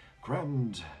memories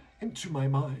crammed into my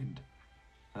mind.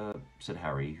 Said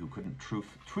Harry, who couldn't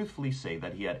truthfully say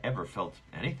that he had ever felt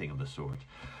anything of the sort.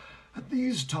 At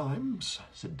these times,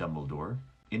 said Dumbledore,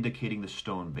 indicating the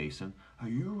stone basin, I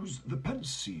use the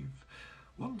pensieve.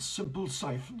 One simple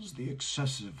siphons the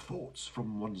excessive thoughts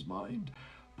from one's mind,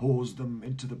 pours them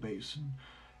into the basin,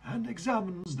 and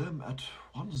examines them at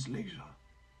one's leisure.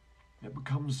 It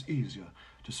becomes easier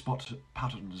to spot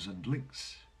patterns and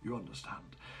links, you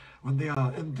understand, when they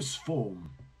are in this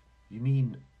form. You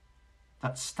mean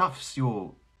that stuffs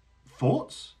your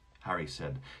thoughts? Harry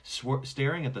said,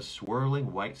 staring at the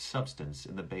swirling white substance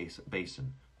in the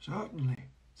basin. Certainly,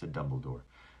 said Dumbledore.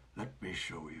 Let me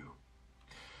show you.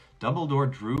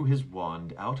 Dumbledore drew his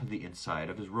wand out of the inside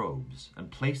of his robes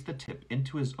and placed the tip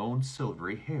into his own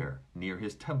silvery hair near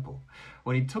his temple.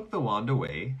 When he took the wand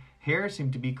away, hair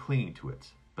seemed to be clinging to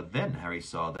it, but then Harry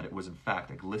saw that it was in fact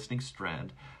a glistening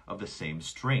strand of the same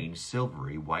strange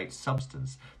silvery white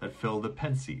substance that filled the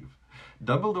pensieve.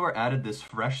 Dumbledore added this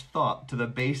fresh thought to the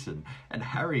basin, and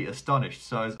Harry, astonished,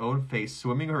 saw his own face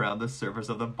swimming around the surface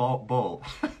of the bowl.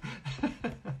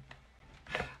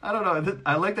 I don't know.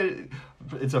 I like that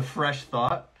it's a fresh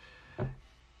thought.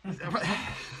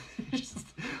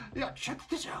 Yeah, check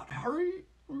this out, Harry.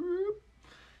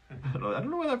 I don't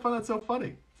know why I find that so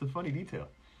funny. It's a funny detail.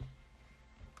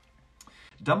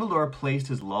 Dumbledore placed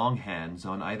his long hands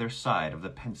on either side of the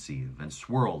pensieve and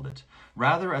swirled it,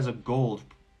 rather as a gold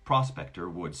prospector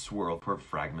would swirl for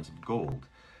fragments of gold.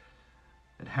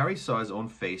 And Harry saw his own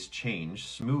face change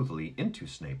smoothly into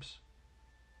Snape's.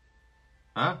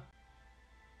 Huh?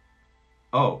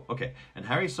 Oh, okay. And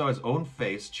Harry saw his own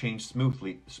face change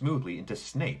smoothly into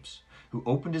Snape's, who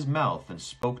opened his mouth and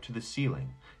spoke to the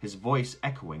ceiling, his voice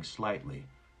echoing slightly.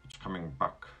 It's coming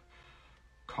back,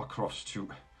 Cockcross, to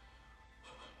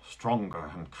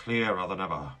stronger and clearer than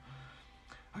ever.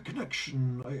 A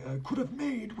connection I could have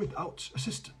made without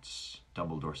assistance,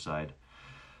 Dumbledore sighed.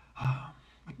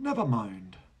 But never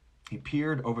mind. He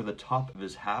peered over the top of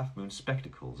his half-moon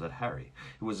spectacles at Harry,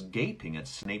 who was gaping at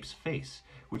Snape's face,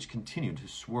 which continued to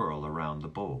swirl around the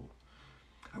bowl.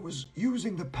 I was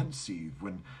using the pensieve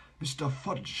when Mr.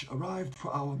 Fudge arrived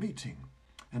for our meeting,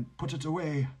 and put it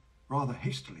away rather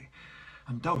hastily.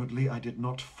 Undoubtedly, I did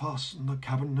not fasten the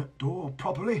cabinet door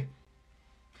properly.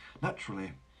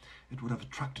 Naturally, it would have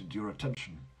attracted your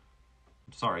attention.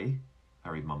 Sorry,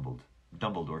 Harry mumbled.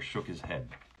 Dumbledore shook his head.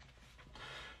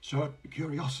 Sir,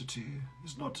 curiosity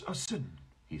is not a sin,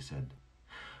 he said,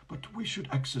 but we should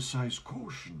exercise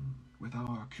caution with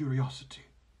our curiosity.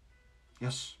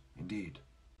 Yes, indeed.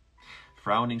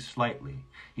 Frowning slightly,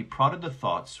 he prodded the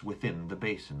thoughts within the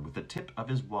basin with the tip of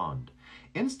his wand.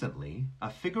 Instantly,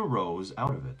 a figure rose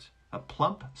out of it, a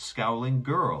plump, scowling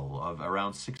girl of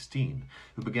around 16,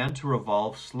 who began to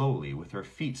revolve slowly with her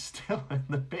feet still in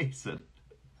the basin.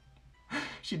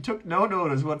 She took no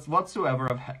notice whatsoever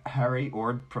of Harry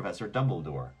or Professor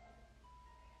Dumbledore.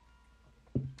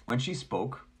 When she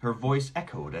spoke, her voice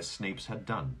echoed as Snape's had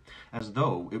done, as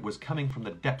though it was coming from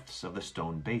the depths of the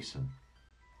stone basin.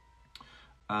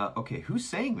 Okay, who's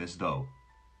saying this, though?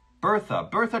 Bertha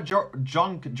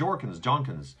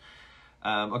Jonkins.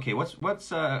 Okay,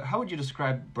 how would you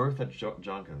describe Bertha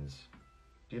Jonkins?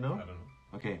 Do you know? I don't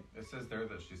know. Okay. It says there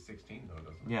that she's 16, though,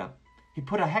 doesn't it? Yeah. He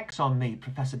put a hex on me,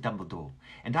 Professor Dumbledore,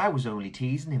 and I was only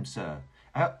teasing him, sir.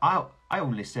 I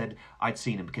only said I'd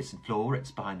seen him kissing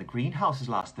Florence behind the greenhouses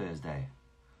last Thursday.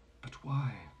 But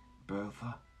why,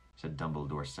 Bertha? Said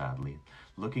Dumbledore sadly,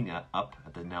 looking up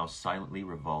at the now silently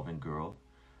revolving girl.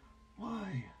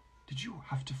 Why did you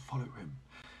have to follow him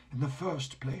in the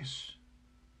first place?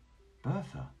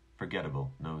 Bertha.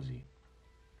 Forgettable, nosy.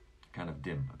 Kind of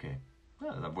dim, okay.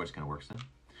 Well, that voice kind of works then.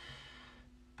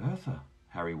 Bertha,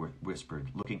 Harry whispered,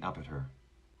 looking up at her.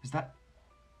 Was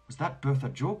that Bertha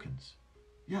Jorkins?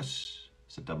 Yes,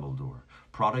 said Dumbledore,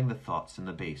 prodding the thoughts in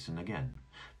the basin again.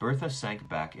 Bertha sank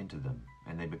back into them,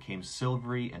 and they became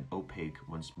silvery and opaque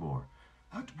once more.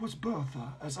 That was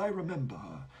Bertha, as I remember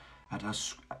her,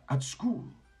 at school.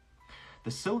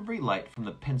 The silvery light from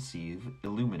the pensieve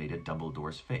illuminated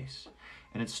Dumbledore's face,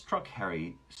 and it struck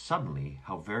Harry suddenly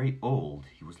how very old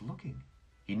he was looking.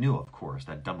 He knew, of course,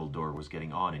 that Dumbledore was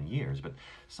getting on in years, but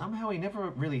somehow he never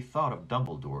really thought of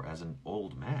Dumbledore as an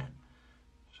old man.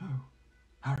 So,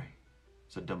 Harry,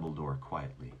 said Dumbledore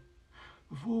quietly,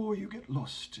 before you get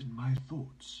lost in my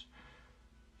thoughts,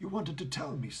 you wanted to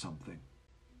tell me something.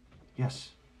 Yes,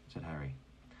 said Harry.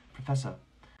 Professor,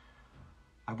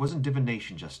 I was in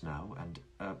divination just now, and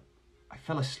I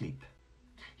fell asleep.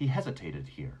 He hesitated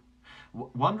here,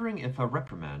 wondering if a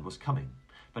reprimand was coming,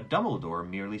 but Dumbledore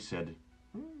merely said,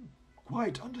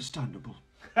 Quite understandable.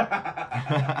 Oh,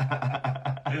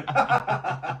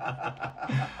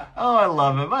 I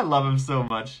love him. I love him so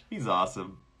much. He's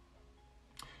awesome.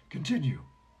 Continue.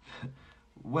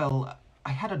 Well,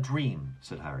 I had a dream,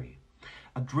 said Harry.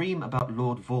 A dream about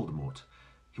Lord Voldemort.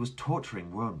 He was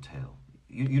torturing Wormtail.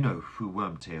 You know who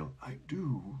Wormtail... I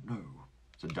do know,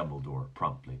 said Dumbledore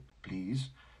promptly. Please,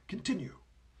 continue.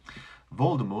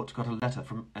 Voldemort got a letter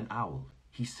from an owl.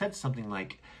 He said something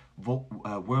like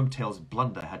Wormtail's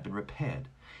blunder had been repaired.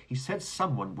 He said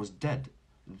someone was dead.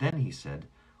 Then he said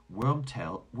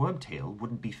Wormtail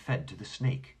wouldn't be fed to the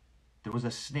snake. There was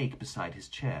a snake beside his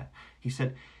chair. He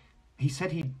said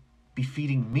he'd be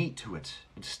feeding meat to it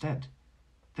instead.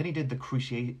 Then he did the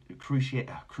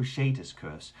Cruciatus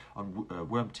curse on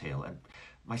Wormtail, and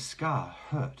my scar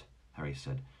hurt, Harry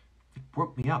said. It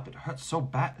woke me up. It hurt so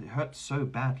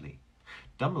badly.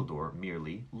 Dumbledore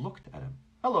merely looked at him.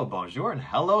 Hello, bonjour, and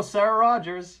hello, Sarah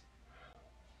Rogers.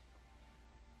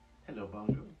 Hello,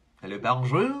 bonjour. Hello,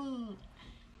 bonjour.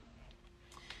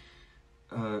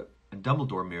 And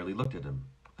Dumbledore merely looked at him.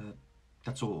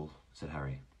 That's all, said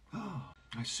Harry. Ah,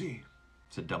 I see,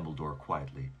 said Dumbledore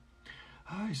quietly.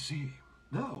 I see.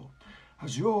 Now,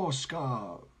 has your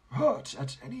scar hurt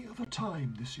at any other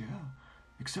time this year,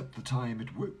 except the time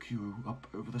it woke you up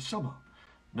over the summer?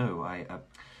 No,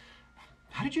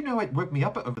 How did you know it woke me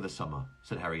up over the summer?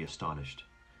 Said Harry, astonished.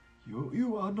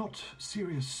 You are not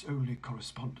Sirius-only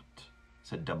correspondent,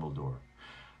 said Dumbledore.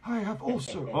 I have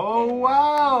also... Oh,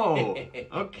 wow!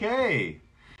 Okay.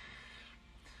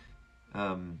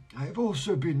 I have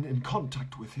also been in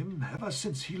contact with him ever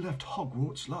since he left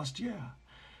Hogwarts last year.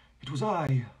 It was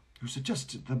I who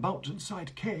suggested the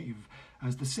mountainside cave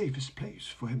as the safest place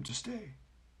for him to stay.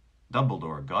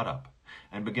 Dumbledore got up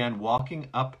and began walking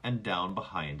up and down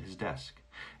behind his desk.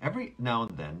 Every now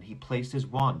and then he placed his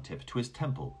wand tip to his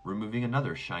temple, removing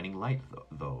another shining light,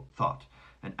 thought,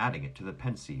 and adding it to the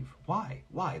pensieve. Why?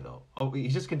 Why, though? Oh,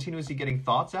 he's just continuously getting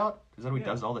thoughts out? Is that what he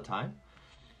does all the time?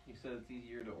 He said it's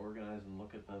easier to organize and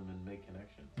look at them and make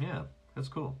connections. Yeah, that's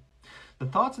cool. The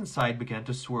thoughts inside began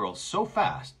to swirl so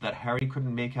fast that Harry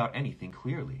couldn't make out anything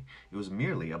clearly. It was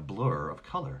merely a blur of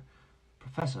color.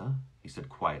 Professor, he said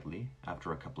quietly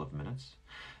after a couple of minutes.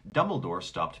 Dumbledore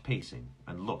stopped pacing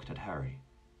and looked at Harry.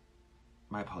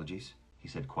 My apologies, he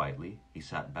said quietly. He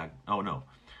sat back. Oh, no.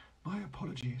 My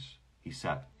apologies, he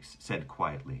said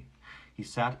quietly. He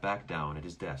sat back down at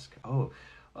his desk. Oh,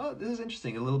 this is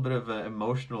interesting. A little bit of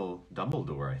emotional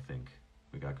Dumbledore, I think,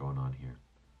 we got going on here.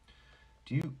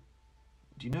 Do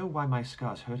you know why my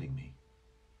scar's hurting me?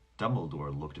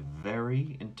 Dumbledore looked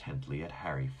very intently at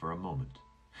Harry for a moment,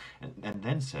 and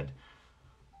then said,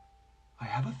 I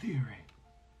have a theory.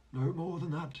 No more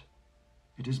than that.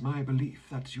 It is my belief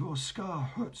that your scar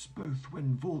hurts both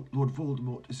when Lord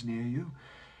Voldemort is near you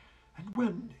and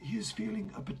when he is feeling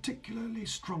a particularly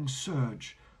strong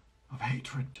surge of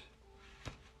hatred.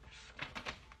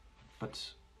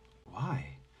 But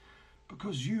why?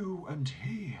 Because you and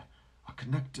he are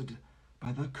connected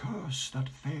by the curse that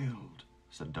failed,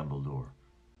 said Dumbledore.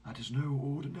 That is no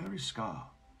ordinary scar.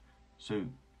 So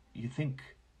you think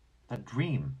that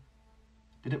dream,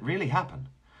 did it really happen?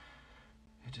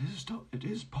 It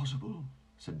is possible,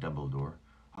 said Dumbledore.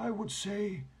 I would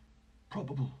say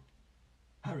probable.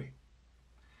 Harry,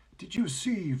 did you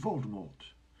see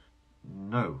Voldemort?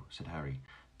 No, said Harry.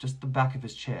 Just the back of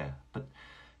his chair. But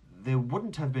there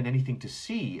wouldn't have been anything to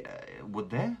see,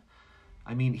 would there?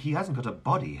 I mean, he hasn't got a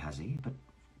body, has he?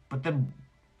 But then,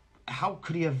 how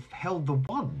could he have held the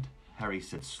wand? Harry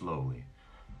said slowly.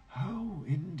 How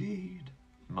indeed,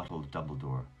 muttered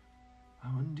Dumbledore.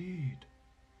 How indeed.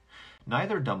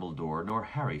 Neither Dumbledore nor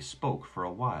Harry spoke for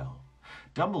a while.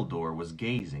 Dumbledore was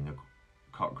gazing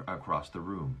across the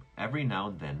room, every now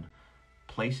and then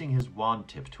placing his wand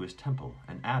tip to his temple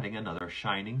and adding another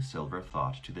shining silver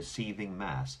thought to the seething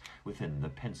mass within the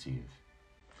pensieve.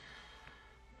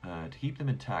 To keep them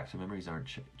intact so memories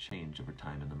aren't changed over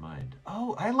time in the mind.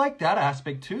 Oh, I like that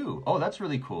aspect too. Oh, that's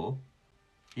really cool.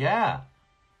 Yeah.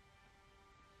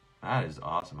 That is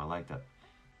awesome. I like that.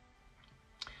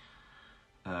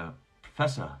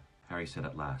 Professor, Harry said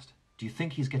at last, do you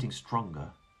think he's getting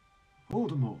stronger?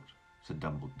 Voldemort? said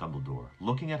Dumbledore,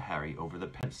 looking at Harry over the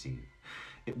pensieve.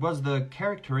 It was the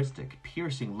characteristic,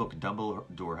 piercing look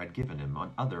Dumbledore had given him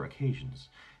on other occasions,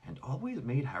 and always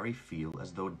made Harry feel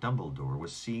as though Dumbledore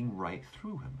was seeing right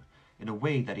through him, in a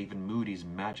way that even Moody's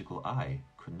magical eye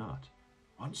could not.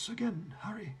 Once again,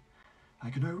 Harry, I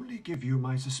can only give you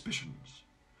my suspicions.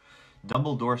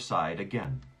 Dumbledore sighed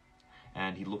again,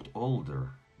 and he looked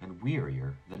older and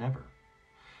wearier than ever.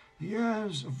 The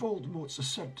years of Voldemort's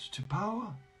ascent to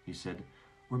power, he said,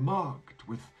 were marked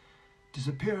with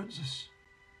disappearances.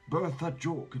 Bertha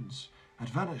Jorkins had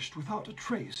vanished without a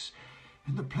trace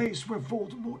in the place where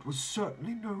Voldemort was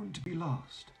certainly known to be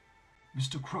last.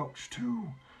 Mr. Crouch,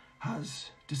 too,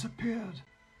 has disappeared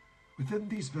within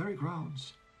these very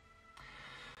grounds.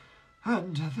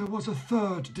 And there was a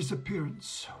third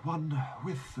disappearance, one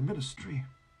with the Ministry.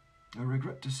 I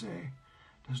regret to say,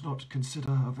 does not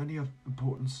consider of any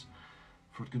importance,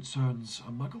 for it concerns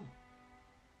a Muggle.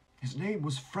 His name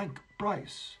was Frank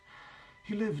Bryce.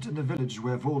 He lived in the village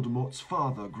where Voldemort's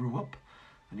father grew up,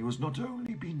 and he has not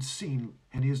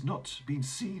been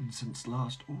seen since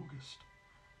last August.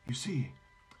 You see,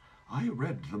 I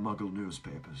read the Muggle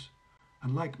newspapers,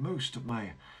 and like most of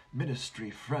my Ministry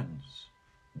friends,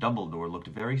 Dumbledore looked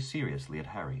very seriously at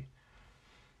Harry.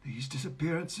 These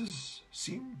disappearances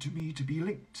seem to me to be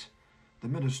linked. The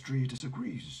Ministry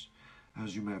disagrees,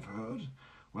 as you may have heard,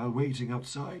 while waiting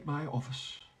outside my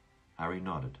office. Harry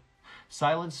nodded.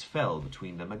 Silence fell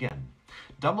between them again,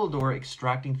 Dumbledore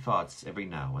extracting thoughts every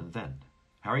now and then.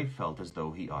 Harry felt as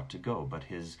though he ought to go, but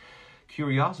his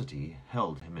curiosity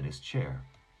held him in his chair.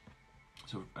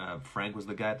 So Frank was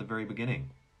the guy at the very beginning.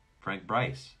 Frank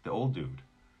Bryce, the old dude.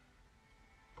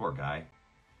 Poor guy.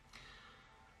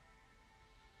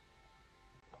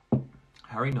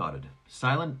 Harry nodded.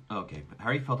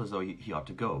 Harry felt as though he ought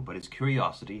to go, but his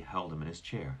curiosity held him in his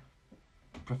chair.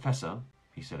 Professor,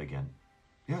 he said again.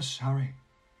 Yes, Harry,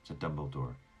 said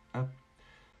Dumbledore.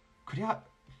 Could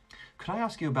I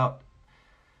ask you about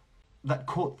that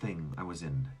court thing I was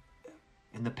in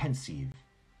the pensieve?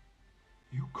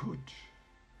 You could,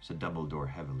 said Dumbledore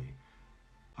heavily.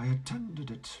 I attended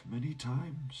it many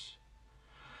times,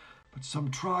 but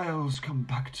some trials come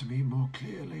back to me more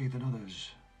clearly than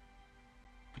others,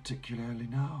 particularly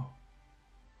now.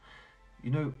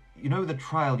 You know the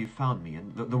trial you found me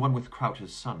in, the one with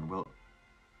Crouch's son. Well,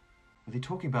 were they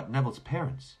talking about Neville's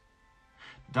parents?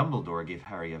 Dumbledore gave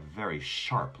Harry a very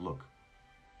sharp look.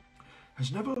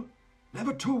 Has Neville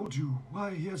never told you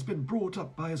why he has been brought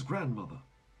up by his grandmother?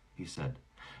 He said.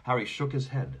 Harry shook his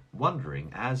head,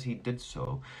 wondering, as he did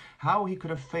so, how he could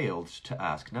have failed to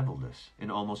ask Neville this in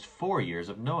almost 4 years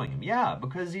of knowing him. Yeah,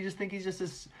 because he's just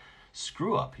this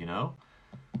screw-up, you know?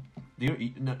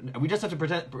 We just have to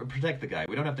protect the guy.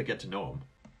 We don't have to get to know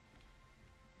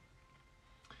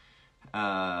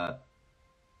him.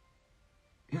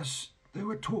 Yes, they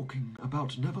were talking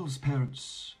about Neville's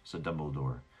parents, said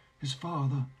Dumbledore. His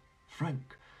father,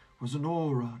 Frank, was an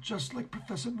Auror, just like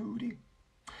Professor Moody.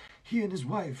 He and his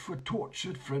wife were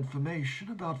tortured for information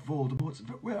about Voldemort's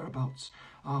whereabouts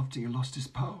after he lost his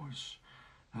powers,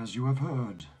 as you have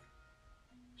heard.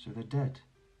 So they're dead,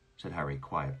 said Harry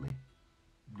quietly.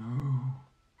 No,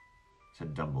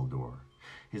 said Dumbledore,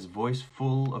 his voice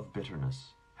full of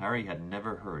bitterness Harry had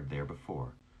never heard there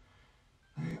before.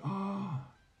 They are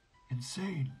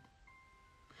insane.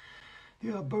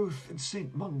 They are both in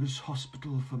St. Mungo's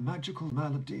Hospital for magical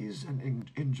maladies and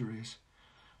injuries.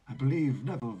 I believe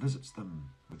Neville visits them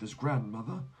with his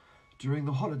grandmother during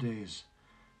the holidays.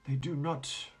 They do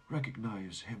not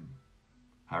recognize him.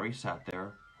 Harry sat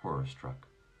there, horror-struck.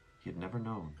 He had never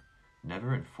known,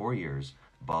 never in 4 years,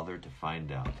 bothered to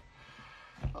find out.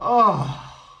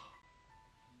 Oh,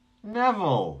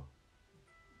 Neville!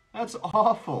 That's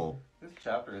awful. This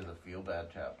chapter is a feel-bad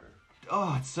chapter.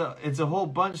 Oh, it's a whole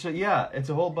bunch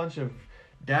of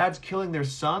dads killing their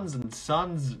sons and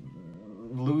sons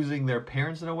losing their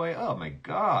parents in a way. Oh my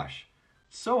gosh.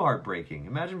 So heartbreaking.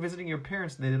 Imagine visiting your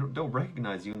parents and they don't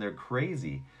recognize you and they're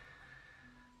crazy.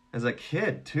 As a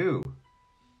kid, too.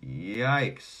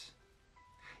 Yikes.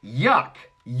 Yuck!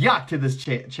 Yuck to this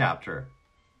chapter.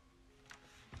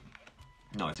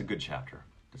 No, it's a good chapter.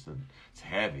 It's a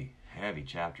heavy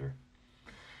chapter.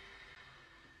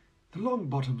 The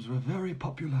Longbottoms were very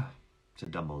popular,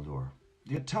 said Dumbledore.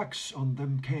 The attacks on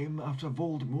them came after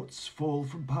Voldemort's fall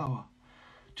from power,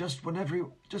 just when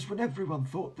everyone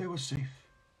thought they were safe.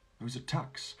 Those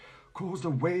attacks caused a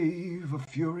wave of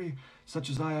fury such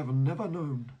as I have never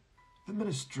known. The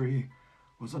Ministry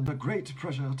was under great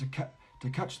pressure to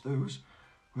catch those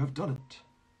who have done it.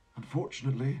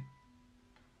 Unfortunately,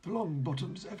 the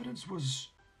Longbottoms' evidence was,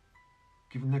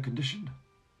 given their condition,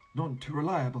 none too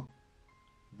reliable.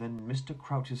 then Mr.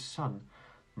 Crouch's son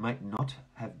might not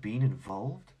have been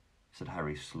involved? Said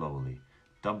Harry slowly.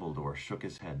 Dumbledore shook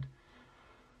his head.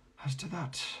 As to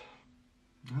that,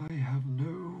 I have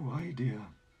no idea.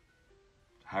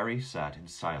 Harry sat in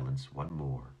silence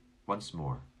once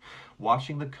more,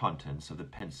 watching the contents of the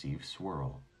pensieve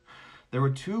swirl. There were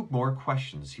two more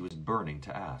questions he was burning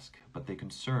to ask, but they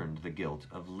concerned the guilt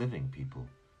of living people.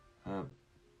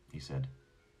 He said,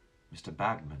 Mr.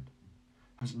 Bagman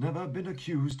has never been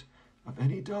accused of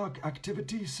any dark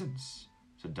activity since,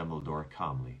 said Dumbledore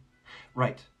calmly.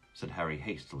 Right, said Harry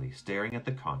hastily, staring at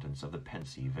the contents of the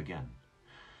pensieve again.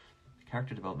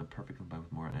 Character development perfectly combined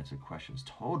with more unanswered questions.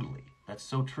 Totally. That's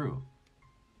so true.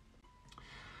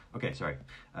 Okay, sorry.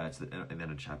 It's the end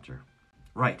of chapter.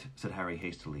 Right, said Harry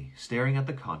hastily, staring at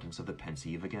the contents of the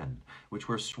pensieve again, which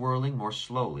were swirling more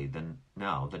slowly than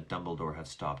now that Dumbledore had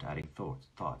stopped adding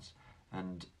thoughts.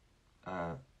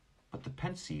 But the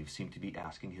pensieve seemed to be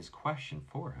asking his question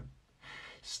for him.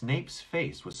 Snape's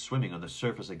face was swimming on the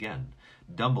surface again.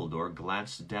 Dumbledore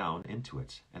glanced down into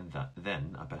it, and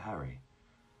then up at Harry.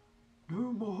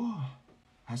 No more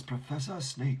as Professor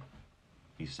Snape,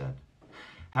 he said.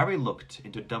 Harry looked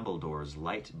into Dumbledore's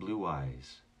light blue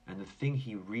eyes, and the thing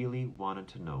he really wanted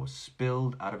to know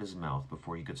spilled out of his mouth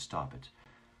before he could stop it.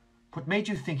 What made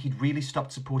you think he'd really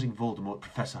stopped supporting Voldemort,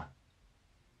 Professor?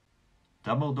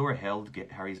 Dumbledore held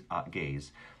Harry's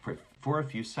gaze for a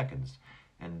few seconds,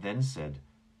 and then said,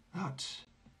 That,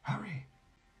 Harry,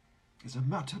 is a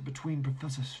matter between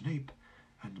Professor Snape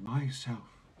and myself.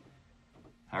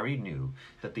 Harry knew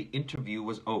that the interview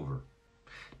was over.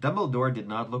 Dumbledore did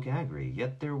not look angry,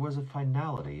 yet there was a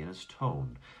finality in his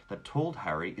tone that told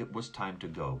Harry it was time to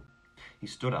go. He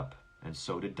stood up, and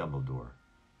so did Dumbledore.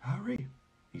 Harry,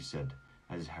 he said,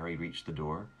 as Harry reached the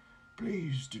door,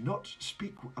 please do not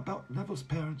speak about Neville's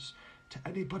parents to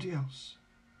anybody else.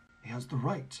 He has the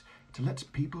right to let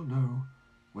people know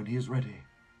when he is ready.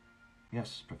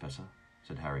 Yes, Professor,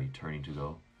 said Harry, turning to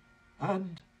go.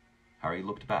 And? Harry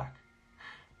looked back.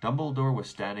 Dumbledore was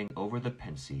standing over the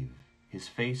pensieve, his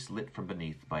face lit from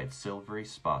beneath by its silvery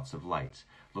spots of light,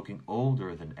 looking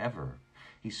older than ever.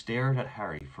 He stared at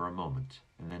Harry for a moment,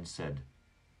 and then said,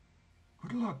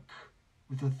 Good luck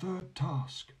with the third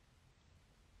task.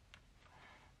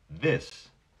 This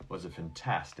was a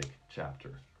fantastic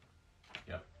chapter.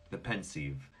 Yeah. The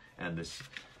pensieve. And this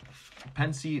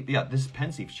pensieve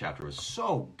chapter was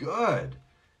so good.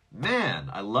 Man,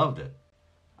 I loved it.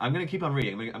 I'm going to keep on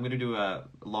reading. I'm going to do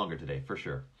longer today, for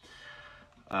sure.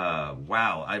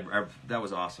 Wow, that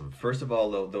was awesome. First of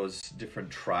all, those different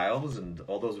trials and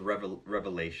all those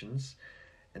revelations.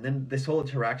 And then this whole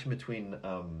interaction between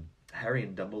Harry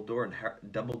and Dumbledore, and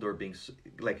Dumbledore being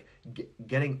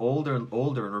getting older and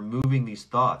older and removing these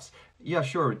thoughts. Yeah,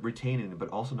 sure, retaining them, but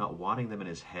also not wanting them in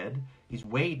his head. He's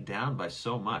weighed down by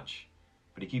so much,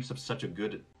 but he keeps up such a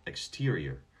good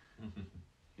exterior.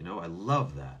 You know, I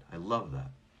love that. I love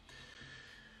that.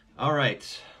 All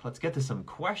right, let's get to some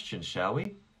questions, shall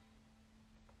we?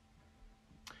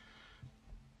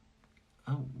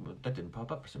 Oh, that didn't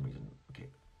pop up for some reason. Okay.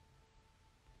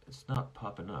 It's not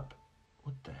popping up.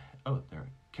 What the heck? Oh, there.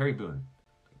 Carrie Boone.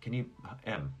 Can you...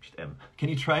 M. Can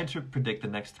you try to predict the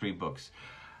next 3 books?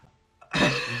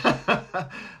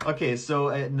 Okay, so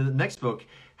in the next book,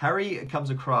 Harry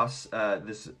comes across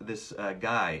this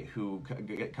guy who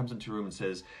comes into a room and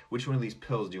says, which one of these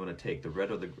pills do you want to take, the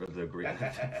red or the green,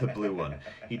 the blue one?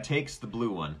 He takes the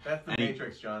blue one. That's the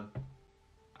Matrix, John.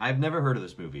 I've never heard of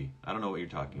this movie. I don't know what you're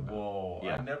talking about. Whoa,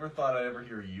 yeah. I never thought I'd ever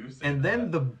hear you say and that.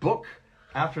 Then the book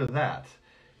after that,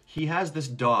 he has this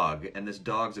dog, and this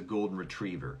dog's a golden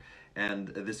retriever. And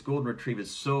this golden retriever is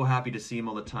so happy to see him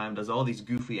all the time, does all these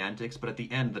goofy antics, but at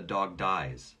the end, the dog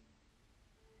dies.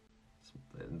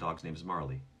 The dog's name is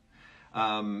Marley.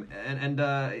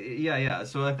 Yeah.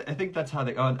 So I think that's how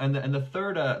they. Oh, and the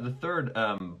third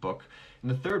book. In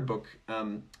the third book,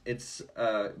 it's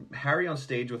Harry on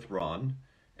stage with Ron,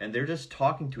 and they're just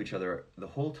talking to each other the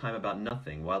whole time about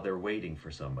nothing while they're waiting for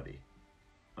somebody.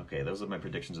 Okay, those are my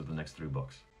predictions of the next 3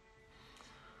 books.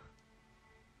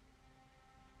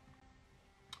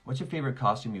 What's your favorite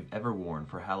costume you've ever worn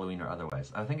for Halloween or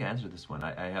otherwise? I think I answered this one.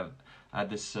 I had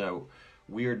this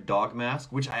weird dog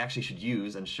mask, which I actually should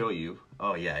use and show you.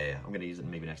 Oh, yeah. I'm going to use it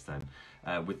maybe next time.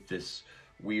 With this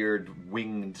weird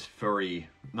winged furry...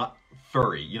 Not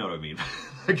furry, you know what I mean.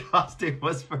 The costume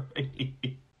was furry.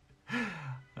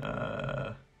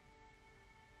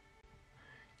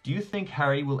 Do you think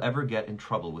Harry will ever get in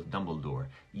trouble with Dumbledore?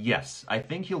 Yes, I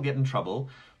think he'll get in trouble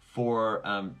for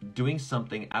doing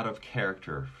something out of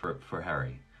character for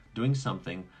Harry. Doing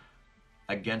something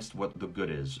against what the good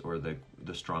is or the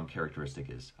strong characteristic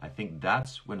is. I think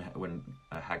that's when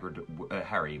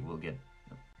Harry will get,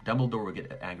 Dumbledore will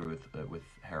get angry with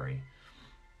Harry.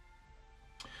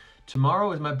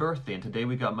 Tomorrow is my birthday, and today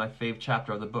we got my fave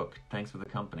chapter of the book. Thanks for the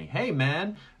company. Hey,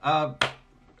 man.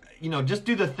 Just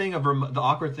do the thing of the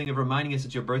awkward thing of reminding us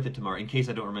it's your birthday tomorrow. In case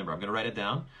I don't remember, I'm gonna write it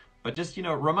down. But just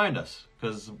remind us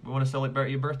because we want to celebrate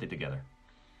your birthday together.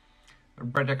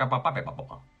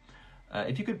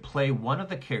 If you could play one of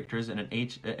the characters in a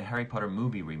Harry Potter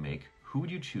movie remake, who would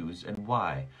you choose and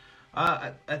why?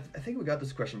 I think we got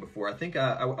this question before. I think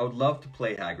I would love to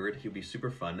play Hagrid. He would be super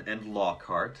fun. And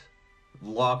Lockhart.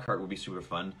 Lockhart would be super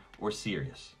fun. Or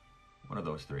Sirius. One of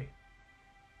those three.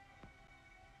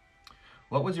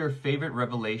 What was your favorite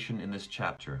revelation in this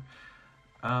chapter?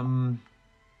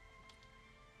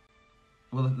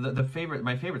 Well,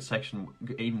 my favorite section,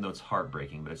 even though it's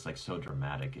heartbreaking, but it's like so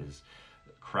dramatic, is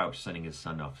Crouch sending his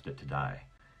son off to die.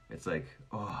 It's like,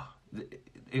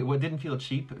 it didn't feel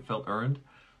cheap. It felt earned,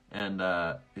 and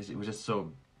it was just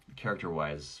so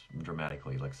character-wise,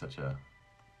 dramatically, like such a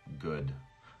good.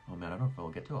 Oh man, I don't know if I'll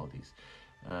get to all these.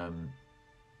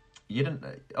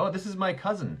 This is my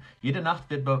cousin. Jede Nacht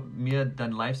wird bei mir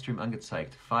dein Livestream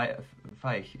angezeigt. Fi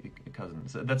cousin.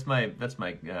 So that's my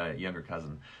younger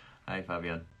cousin. Hi,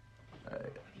 Fabian.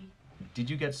 Did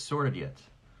you get sorted yet?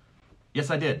 Yes,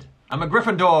 I did. I'm a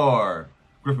Gryffindor!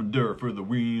 Gryffindor for the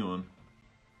win.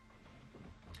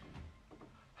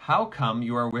 How come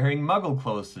you are wearing Muggle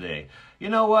clothes today? You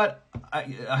know what? I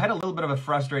had a little bit of a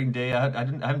frustrating day. I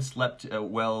haven't slept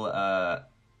well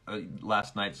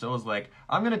last night, so I was like,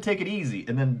 I'm gonna take it easy.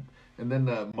 And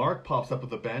then Mark pops up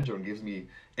with a banjo and gives me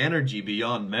energy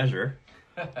beyond measure.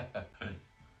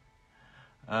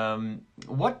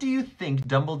 What do you think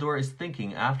Dumbledore is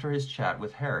thinking after his chat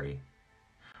with Harry?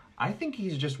 I think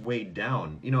he's just weighed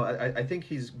down. I think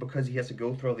because he has to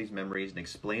go through all these memories and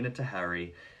explain it to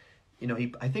Harry.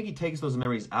 I think he takes those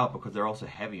memories out because they're also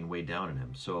heavy and weighed down in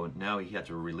him. So now he had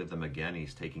to relive them again.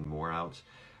 He's taking more out.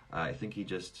 I think he's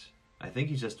just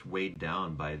weighed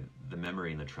down by the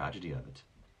memory and the tragedy of it,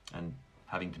 and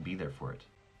having to be there for it.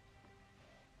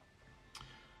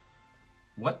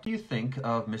 What do you think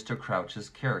of Mr. Crouch's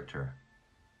character?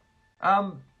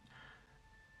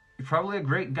 Probably a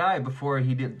great guy before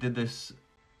he did this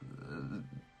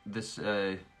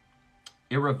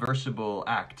irreversible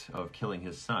act of killing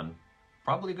his son.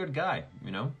 Probably a good guy,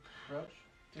 Crouch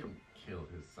didn't kill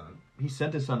his son. He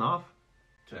sent his son off?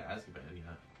 To Azkaban,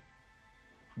 yeah.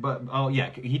 But,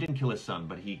 he didn't kill his son,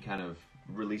 but he kind of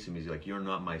released him. He's like, you're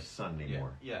not my son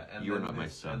anymore. Yeah, and you're not my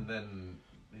son. And then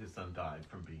his son died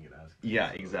from being at Azkaban.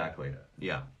 Yeah, exactly.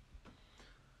 Yeah.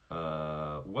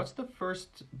 What's the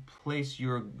first place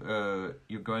you're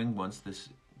going once this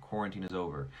quarantine is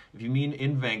over? If you mean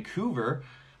in Vancouver,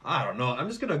 I don't know. I'm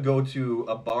just gonna go to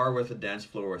a bar with a dance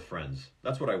floor with friends.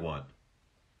 That's what I want.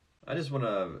 I just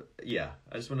wanna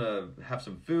have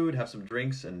some food, have some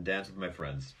drinks, and dance with my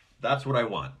friends. That's what I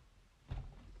want.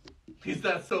 Is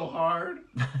that so hard?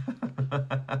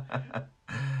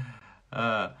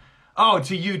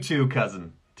 To you too,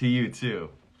 cousin. To you too.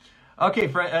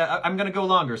 Okay, I'm going to go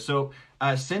longer. So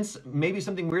since maybe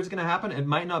something weird's going to happen, it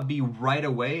might not be right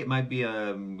away. It might be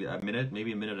a minute,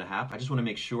 maybe a minute and a half. I just want to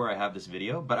make sure I have this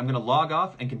video. But I'm going to log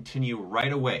off and continue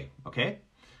right away. Okay?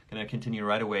 Going to continue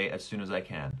right away as soon as I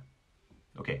can.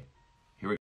 Okay. Here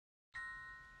we go.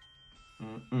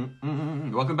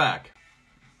 Welcome back.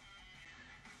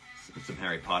 Some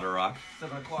Harry Potter rock.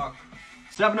 7 o'clock.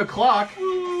 7 o'clock?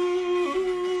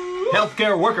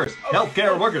 Healthcare workers.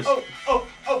 Healthcare workers.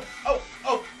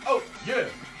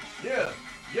 Yeah.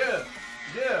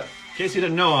 In case you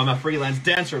didn't know, I'm a freelance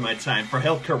dancer in my time for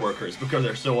healthcare workers because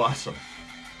they're so awesome.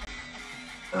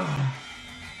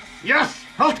 Yes!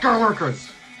 Healthcare workers!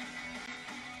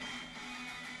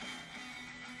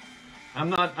 I'm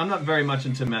not very much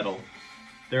into metal.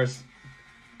 There's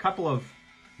a couple of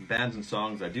bands and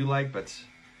songs I do like, but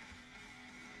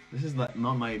this is not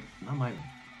my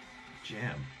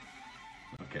jam.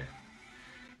 Okay.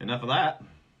 Enough of that.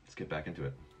 Let's get back into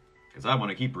it. Because I want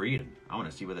to keep reading. I want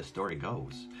to see where the story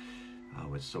goes.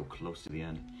 Oh, it's so close to the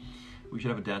end. We should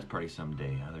have a dance party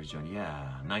someday. Others join. Yeah,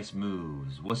 nice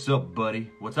moves. What's up, buddy?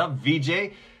 What's up,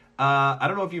 VJ? I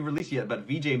don't know if you've released it yet, but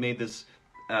VJ made this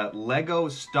Lego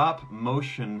stop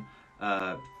motion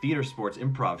theater sports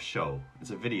improv show.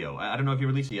 It's a video. I don't know if you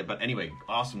released it yet, but anyway,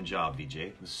 awesome job, VJ.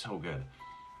 It was so good.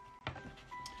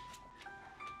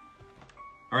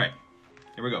 All right,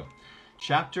 here we go.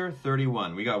 Chapter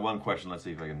 31. We got one question. Let's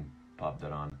see if I can pop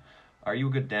that on. Are you a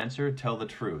good dancer? Tell the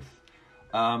truth.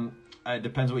 It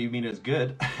depends what you mean as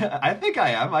good. I think I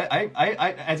am.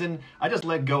 As in, I just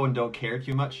let go and don't care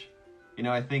too much. You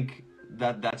know, I think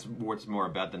that's what it's more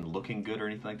about than looking good or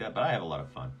anything like that, but I have a lot of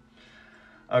fun.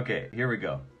 Okay, here we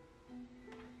go.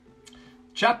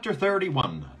 Chapter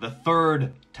 31, the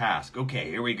third task. Okay,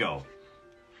 here we go.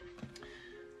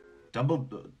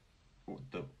 Dumbledore...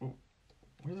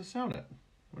 Where's the sound at?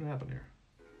 What happened here?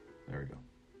 There we go.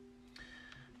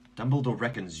 Dumbledore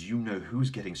reckons you know who's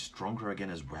getting stronger again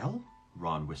as well?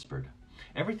 Ron whispered.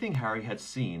 Everything Harry had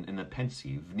seen in the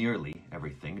Pensieve, nearly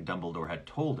everything Dumbledore had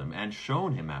told him and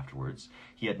shown him afterwards,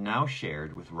 he had now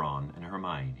shared with Ron and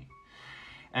Hermione.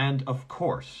 And, of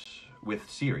course, with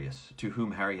Sirius, to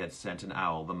whom Harry had sent an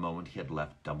owl the moment he had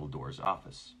left Dumbledore's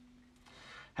office.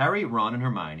 Harry, Ron, and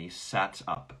Hermione sat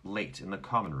up late in the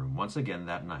common room once again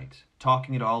that night,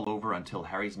 talking it all over until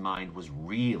Harry's mind was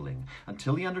reeling,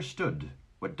 until he understood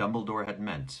what Dumbledore had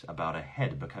meant about a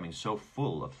head becoming so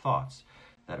full of thoughts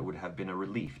that it would have been a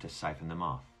relief to siphon them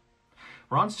off.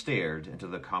 Ron stared into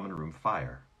the common room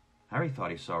fire. Harry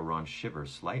thought he saw Ron shiver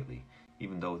slightly,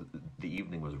 even though the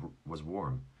evening was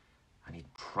warm. And he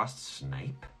trusts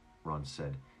Snape? Ron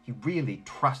said. He really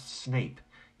trusts Snape,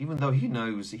 even though he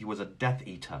knows he was a Death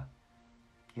Eater.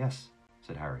 Yes,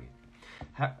 said Harry.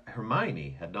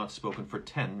 Hermione had not spoken for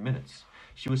 10 minutes.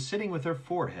 She was sitting with her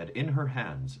forehead in her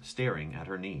hands, staring at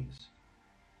her knees.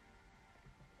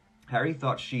 Harry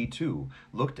thought she, too,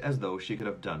 looked as though she could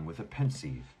have done with a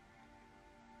Pensieve.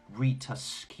 Rita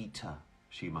Skeeter,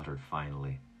 she muttered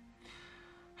finally.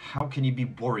 How can you be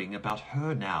worrying about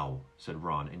her now? Said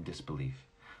Ron in disbelief.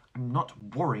 I'm not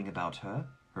worrying about her,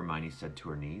 Hermione said to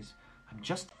her knees. I'm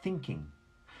just thinking.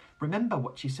 Remember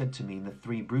what she said to me in the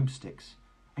Three Broomsticks.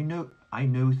 I know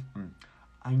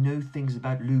things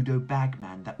about Ludo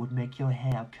Bagman that would make your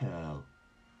hair curl.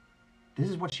 This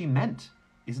is what she meant,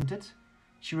 isn't it?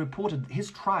 She reported his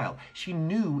trial. She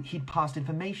knew he'd passed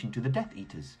information to the Death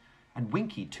Eaters. And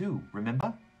Winky, too,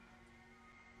 remember?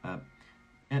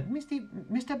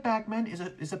 Mr. Bagman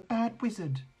is a bad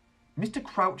wizard. Mr.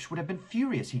 Crouch would have been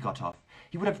furious he got off.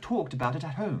 He would have talked about it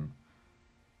at home.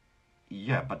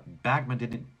 Yeah, but Bagman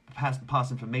didn't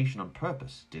pass information on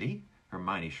purpose, did he?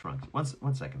 Hermione shrunk.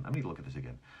 One second. I need to look at this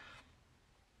again.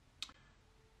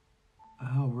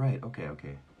 Oh, right.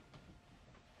 Okay.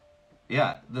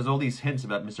 Yeah, there's all these hints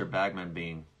about Mr. Bagman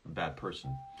being a bad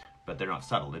person, but they're not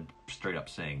subtle. They're straight up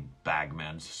saying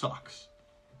Bagman sucks.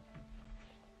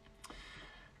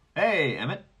 Hey,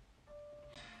 Emmett.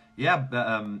 Yeah,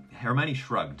 Hermione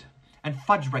shrugged. And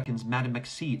Fudge reckons Madame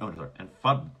Maxine. Oh, no, and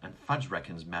Fudge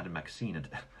reckons Madame Maxine. And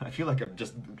I feel like I've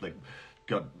just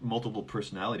got multiple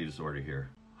personality disorder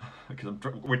here, because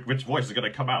which voice is going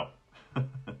to come out?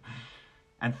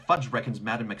 And Fudge reckons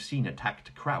Madame Maxine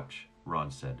attacked Crouch. Ron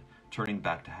said, turning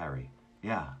back to Harry.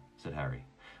 Yeah, said Harry,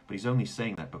 but he's only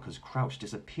saying that because Crouch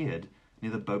disappeared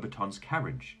near the Beauxbatons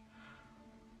carriage.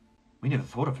 We never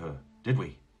thought of her, did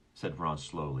we? Said Ron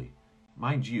slowly.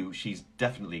 Mind you, she's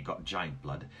definitely got giant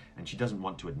blood, and she doesn't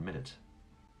want to admit it.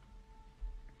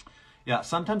 Yeah,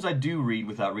 sometimes I do read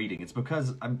without reading. It's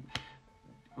because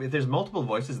if there's multiple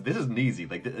voices, this isn't easy.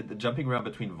 Like the jumping around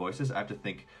between voices, I have to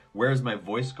think, where's my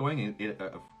voice going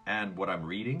and what I'm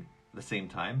reading at the same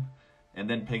time, and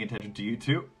then paying attention to you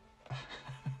two.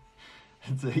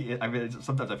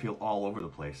 Sometimes I feel all over the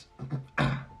place.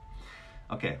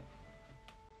 Okay.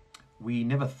 We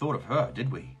never thought of her,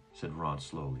 did we? Said Ron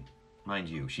slowly. Mind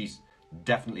you, she's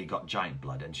definitely got giant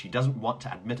blood, and she doesn't want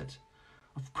to admit it.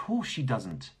 Of course she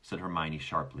doesn't, said Hermione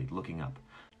sharply, looking up.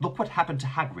 Look what happened to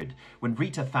Hagrid when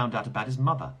Rita found out about his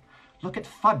mother. Look at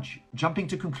Fudge jumping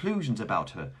to conclusions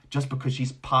about her just because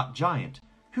she's part giant.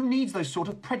 Who needs those sort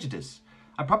of prejudice?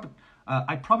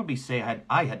 I'd probably say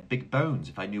I had big bones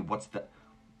if I knew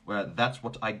that's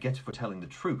what I get for telling the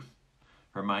truth.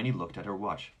 Hermione looked at her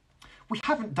watch. We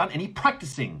haven't done any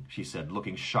practicing, she said,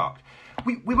 looking shocked.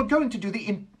 We were going to do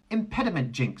the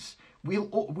impediment jinx.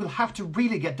 We'll have to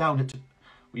really get down to it.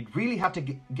 We'd really have to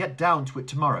get down to it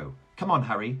tomorrow. Come on,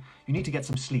 Harry. You need to get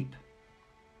some sleep.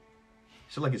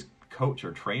 She's like his coach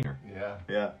or trainer.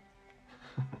 Yeah.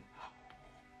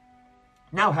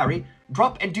 Now, Harry,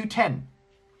 drop and do 10.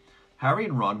 Harry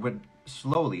and Ron went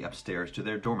slowly upstairs to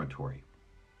their dormitory.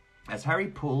 As Harry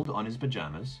pulled on his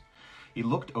pajamas, he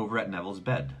looked over at Neville's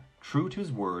bed. True to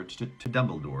his words to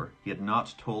Dumbledore, he had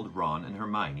not told Ron and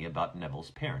Hermione about Neville's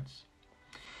parents.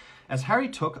 As Harry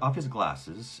took off his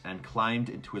glasses and climbed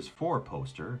into his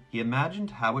four-poster, he imagined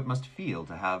how it must feel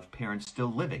to have parents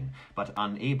still living, but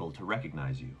unable to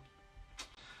recognize you.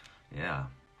 Yeah,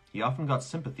 he often got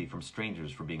sympathy from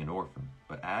strangers for being an orphan,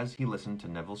 but as he listened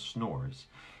to Neville's snores,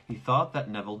 he thought that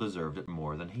Neville deserved it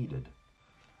more than he did.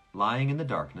 Lying in the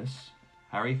darkness,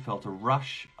 Harry felt a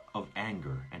rush of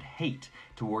anger and hate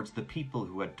towards the people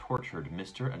who had tortured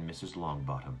Mr. and Mrs.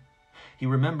 Longbottom. He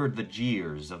remembered the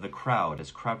jeers of the crowd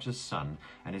as Crouch's son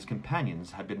and his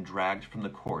companions had been dragged from the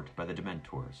court by the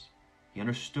Dementors. He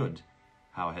understood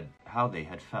how they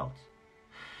had felt.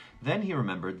 Then he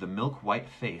remembered the milk-white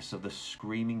face of the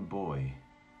screaming boy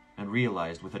and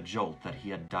realized with a jolt that he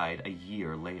had died a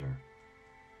year later.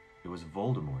 It was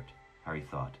Voldemort, Harry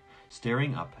thought,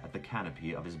 staring up at the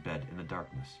canopy of his bed in the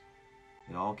darkness.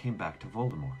 It all came back to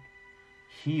Voldemort.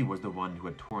 He was the one who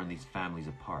had torn these families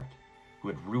apart, who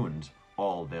had ruined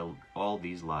all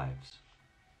these lives.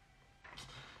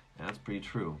 That's pretty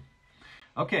true.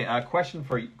 Okay, question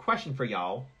for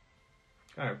y'all.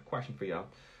 Question for y'all.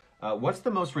 What's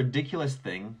the most ridiculous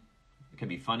thing? It can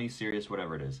be funny, serious,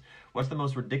 whatever it is. What's the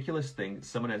most ridiculous thing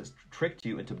someone has tricked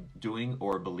you into doing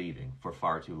or believing for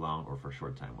far too long or for a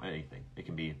short time? Anything. It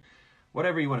can be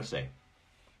whatever you want to say.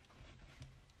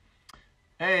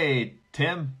 Hey,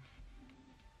 Tim.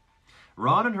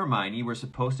 Ron and Hermione were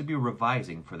supposed to be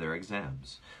revising for their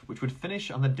exams, which would finish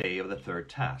on the day of the third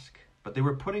task, but they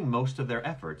were putting most of their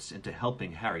efforts into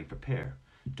helping Harry prepare.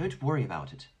 Don't worry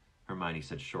about it, Hermione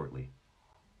said shortly,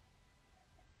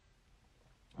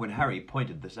 when Harry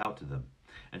pointed this out to them,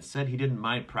 and said he didn't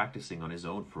mind practicing on his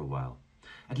own for a while.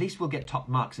 At least we'll get top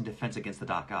marks in defense against the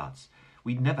dark arts.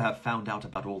 We'd never have found out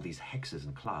about all these hexes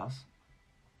in class.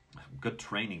 Good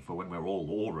training for when we're all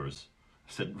Aurors,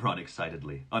 said Ron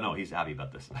excitedly. Oh no, he's happy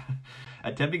about this.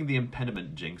 Attempting the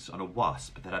impediment jinx on a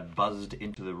wasp that had buzzed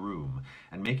into the room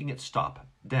and making it stop,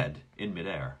 dead, in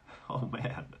midair. Oh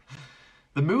man.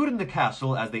 The mood in the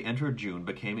castle as they entered June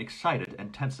became excited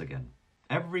and tense again.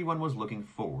 Everyone was looking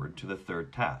forward to the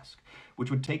third task, which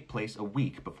would take place a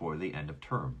week before the end of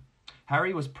term.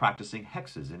 Harry was practicing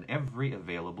hexes in every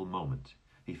available moment.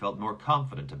 He felt more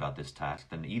confident about this task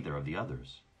than either of the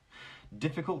others.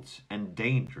 Difficult and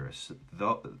dangerous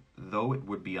though it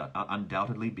would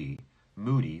undoubtedly be,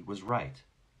 Moody was right.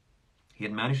 He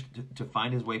had managed to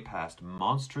find his way past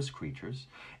monstrous creatures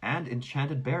and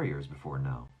enchanted barriers before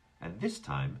now, and this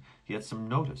time he had some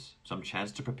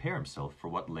chance to prepare himself for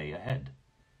what lay ahead.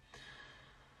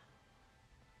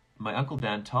 My Uncle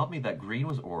Dan taught me that green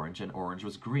was orange and orange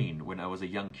was green when I was a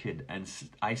young kid, and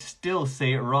I still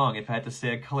say it wrong if I had to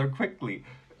say a color quickly.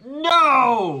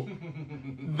 No!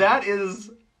 That is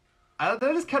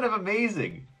kind of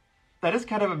amazing. That is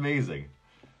kind of amazing.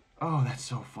 Oh, that's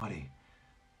so funny.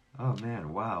 Oh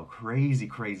man, wow. Crazy,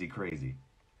 crazy, crazy.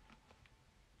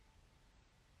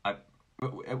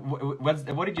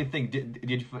 What did you think?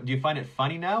 Do you find it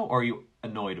funny now, or are you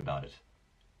annoyed about it?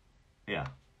 Yeah.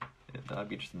 I'd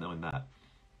be interested in knowing that.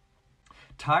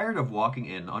 Tired of walking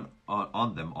in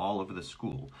on them all over the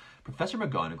school, Professor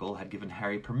McGonagall had given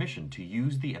Harry permission to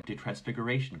use the empty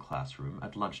Transfiguration classroom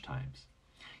at lunchtimes.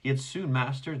 He had soon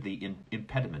mastered the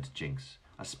impediment jinx,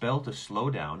 a spell to slow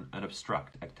down and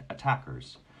obstruct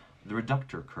attackers, the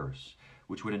reductor curse,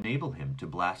 which would enable him to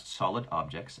blast solid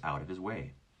objects out of his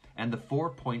way, and the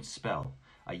 4-point spell,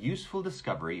 a useful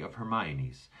discovery of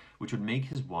Hermione's, which would make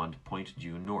his wand point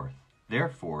due north,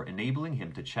 therefore enabling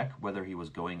him to check whether he was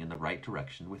going in the right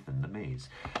direction within the maze.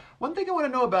 One thing I want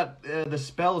to know about the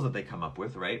spells that they come up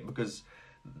with, right? Because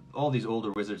all these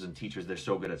older wizards and teachers, they're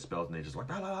so good at spells, and they just like,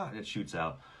 la, la, la, and it shoots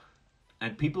out.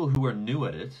 And people who are new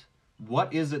at it,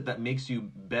 what is it that makes you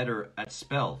better at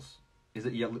spells? Is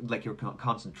it like your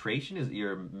concentration? Is it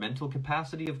your mental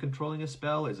capacity of controlling a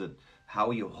spell? Is it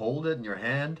how you hold it in your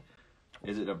hand?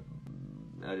 Is it a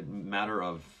matter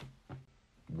of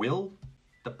will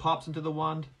that pops into the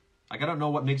wand? Like, I don't know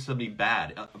what makes somebody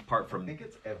bad apart from... I think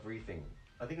it's everything.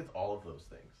 I think it's all of those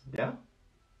things. Yeah?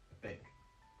 I think.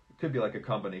 It could be like a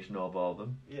combination of all of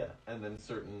them. Yeah, and then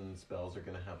certain spells are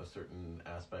going to have a certain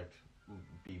aspect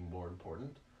be more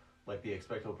important. Like the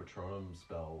Expecto Patronum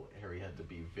spell, Harry had to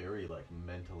be very, like,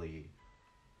 mentally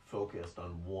focused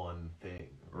on one thing.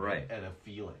 Right. And a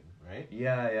feeling, right?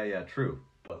 Yeah, true.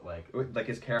 But, like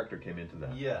his character came into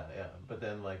that. Yeah. But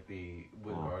then, like, the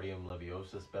Wingardium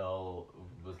Leviosa spell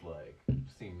was, like,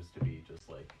 seems to be just,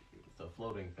 like, it's a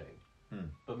floating thing.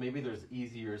 But maybe there's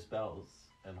easier spells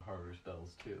and harder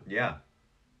spells, too. Yeah.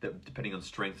 Depending on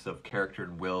strengths of character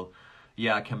and will.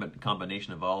 Yeah, a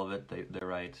combination of all of it, they're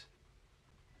right.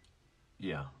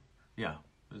 Yeah.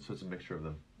 So it's a mixture of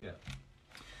them. Yeah.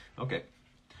 Okay.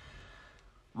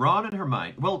 Ron and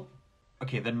Hermione. Well,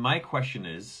 okay, then my question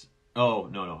is... Oh,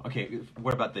 no. Okay,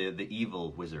 what about the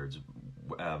evil wizards?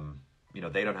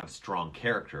 They don't have strong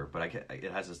character, but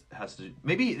it has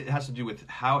to do with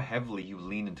how heavily you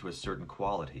lean into a certain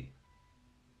quality.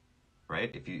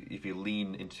 Right? If you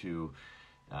lean into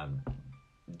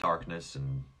darkness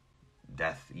and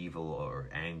death, evil, or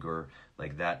anger,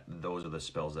 like that. Those are the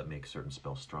spells that make certain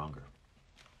spells stronger.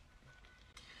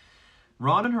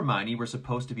 Ron and Hermione were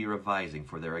supposed to be revising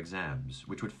for their exams,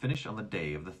 which would finish on the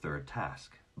day of the third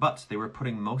task. But they were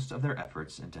putting most of their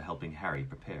efforts into helping Harry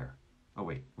prepare. Oh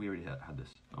wait, we already had this.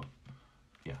 Oh,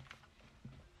 yeah.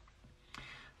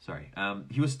 Sorry.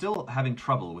 He was still having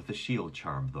trouble with the shield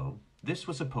charm, though. This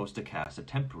was supposed to cast a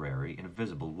temporary,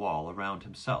 invisible wall around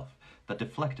himself that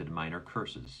deflected minor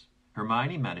curses.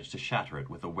 Hermione managed to shatter it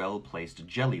with a well-placed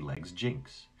jelly-legs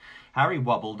jinx. Harry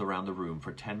wobbled around the room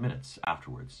for 10 minutes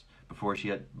afterwards, before she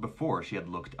had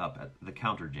looked up at the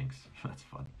counter jinx. That's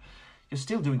fun. You're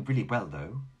still doing really well,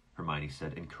 though, Hermione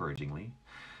said encouragingly,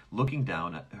 looking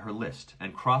down at her list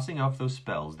and crossing off those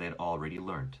spells they had already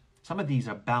learnt. Some of these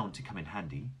are bound to come in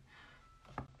handy.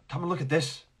 Come and look at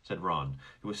this, said Ron,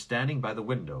 who was standing by the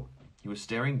window. He was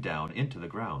staring down into the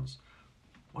grounds.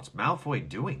 What's Malfoy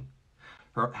doing?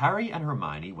 Harry and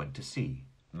Hermione went to see.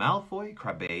 Malfoy,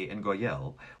 Crabbe, and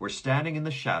Goyle were standing in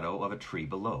the shadow of a tree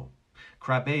below.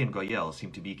 Crabbe and Goyle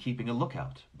seemed to be keeping a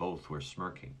lookout. Both were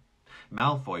smirking.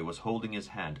 Malfoy was holding his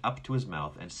hand up to his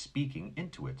mouth and speaking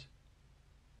into it.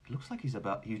 It looks like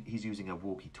he's using a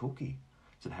walkie-talkie,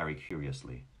 said Harry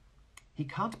curiously. He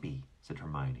can't be, said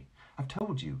Hermione. I've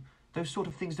told you, those sort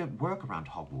of things don't work around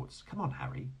Hogwarts. Come on,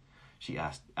 Harry, she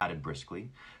added briskly,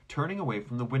 turning away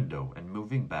from the window and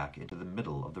moving back into the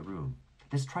middle of the room.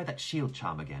 Let's try that shield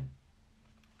charm again.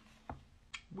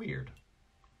 Weird.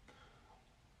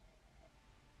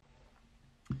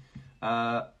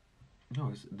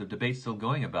 No, the debate's still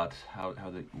going about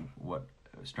what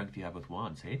strength you have with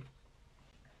wands, hey?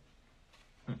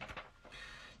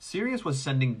 Sirius was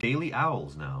sending daily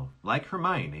owls now. Like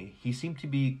Hermione, he seemed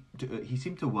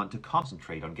to want to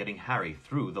concentrate on getting Harry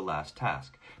through the last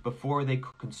task before they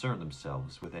could concern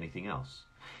themselves with anything else.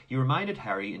 He reminded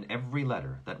Harry in every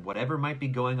letter that whatever might be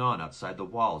going on outside the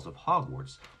walls of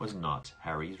Hogwarts was not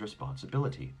Harry's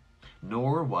responsibility,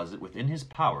 nor was it within his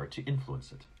power to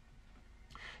influence it.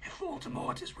 If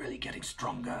Voldemort is really getting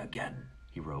stronger again,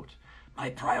 he wrote, my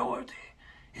priority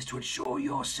is to ensure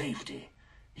your safety.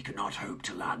 He cannot hope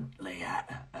to lay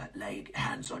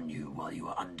hands on you while you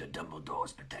are under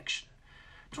Dumbledore's protection.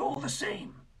 But all the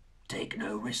same, take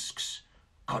no risks.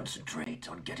 Concentrate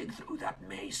on getting through that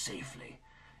maze safely,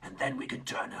 and then we can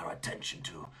turn our attention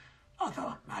to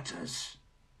other matters.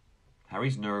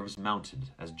 Harry's nerves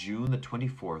mounted as June the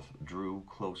 24th drew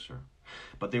closer,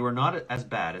 but they were not as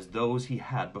bad as those he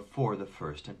had before the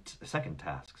first and second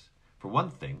tasks. For one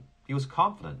thing, he was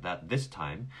confident that this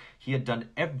time he had done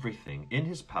everything in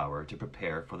his power to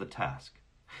prepare for the task.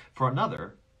 For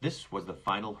another, this was the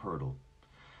final hurdle.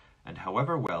 And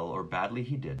however well or badly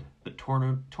he did, the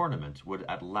tournament would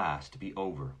at last be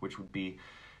over, which would be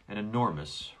an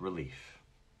enormous relief.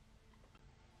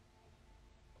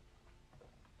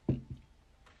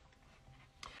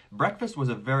 Breakfast was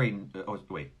a very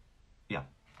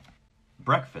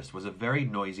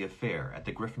noisy affair at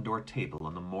the Gryffindor table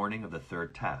on the morning of the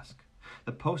third task.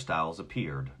 The post owls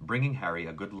appeared, bringing Harry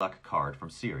a good luck card from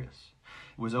Sirius.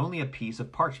 It was only a piece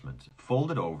of parchment,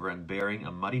 folded over and bearing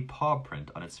a muddy paw print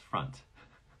on its front.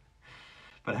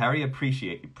 But Harry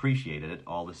appreciated it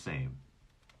all the same.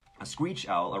 A screech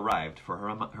owl arrived for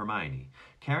Hermione,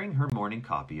 carrying her morning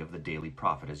copy of the Daily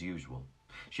Prophet as usual.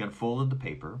 She unfolded the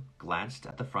paper, glanced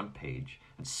at the front page,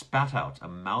 and spat out a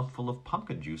mouthful of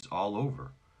pumpkin juice all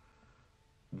over.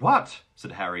 What?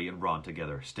 Said Harry and Ron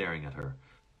together, staring at her.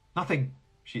 Nothing,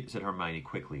 said Hermione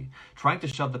quickly, trying to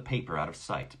shove the paper out of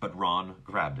sight, but Ron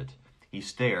grabbed it. He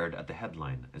stared at the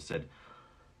headline and said,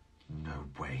 No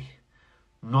way.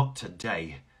 Not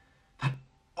today. That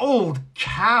old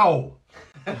cow!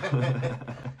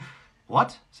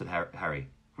 What? Said Harry.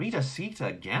 Rita Skeeter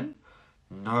again?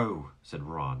 No, said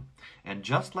Ron, and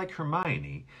just like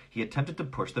Hermione, he attempted to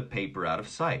push the paper out of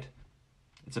sight.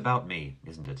 It's about me,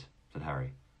 isn't it? Said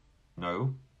Harry.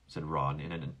 No, said Ron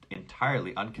in an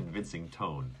entirely unconvincing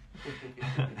tone.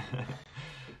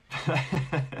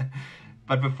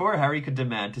 But before Harry could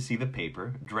demand to see the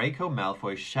paper, Draco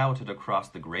Malfoy shouted across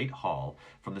the great hall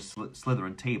from the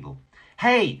Slytherin table.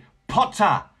 Hey,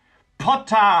 Potter!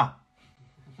 Potter!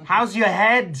 How's your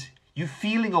head? You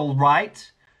feeling all right?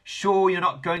 Sure you're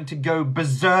not going to go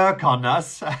berserk on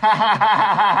us?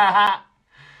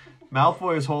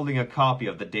 Malfoy was holding a copy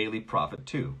of the Daily Prophet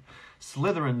too.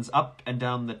 Slytherins up and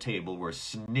down the table were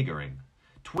sniggering,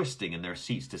 twisting in their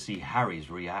seats to see Harry's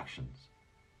reactions.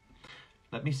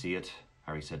 Let me see it,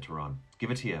 Harry said to Ron. Give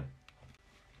it here.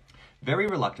 Very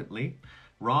reluctantly,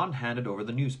 Ron handed over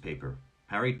the newspaper.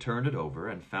 Harry turned it over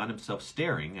and found himself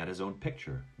staring at his own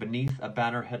picture beneath a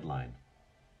banner headline.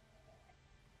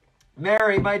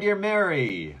 Mary, my dear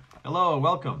Mary. Hello,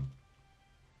 welcome.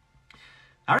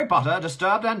 Harry Potter,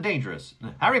 disturbed and dangerous.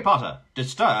 Harry Potter,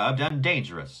 disturbed and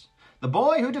dangerous. The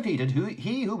boy who defeated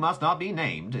he who must not be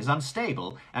named is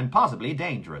unstable and possibly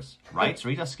dangerous, writes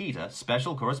Rita Skeeter,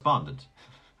 special correspondent.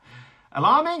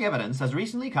 Alarming evidence has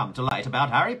recently come to light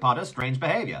about Harry Potter's strange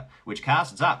behavior, which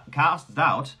casts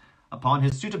doubt upon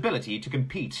his suitability to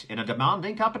compete in a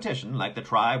demanding competition like the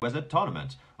Triwizard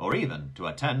Tournament, or even to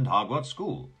attend Hogwarts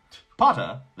School.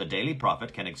 Potter, the Daily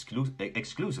Prophet can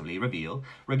exclusively reveal,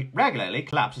 regularly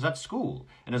collapses at school,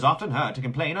 and is often heard to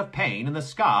complain of pain in the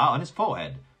scar on his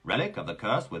forehead, relic of the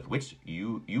curse with which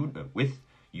you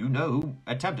know who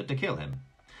attempted to kill him.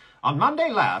 On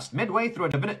Monday last, midway through a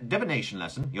divination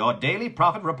lesson, your Daily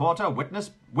Prophet reporter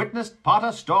witnessed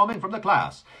Potter storming from the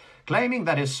class, claiming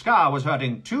that his scar was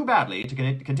hurting too badly to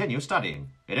continue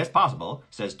studying. It is possible,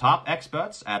 says top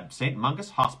experts at St. Mungus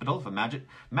Hospital for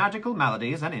Magical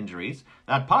Maladies and Injuries,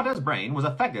 that Potter's brain was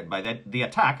affected by the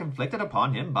attack inflicted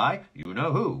upon him by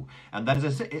you-know-who, and that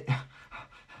is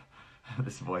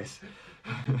this voice.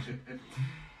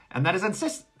 and that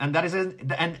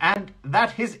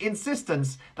his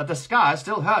insistence that the scar is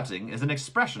still hurting is an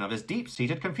expression of his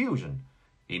deep-seated confusion.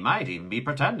 He might even be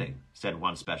pretending, said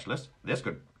one specialist. This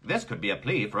could be a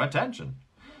plea for attention.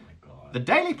 The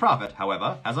Daily Prophet,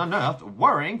 however, has unearthed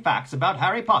worrying facts about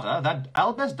Harry Potter that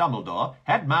Albus Dumbledore,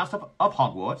 headmaster of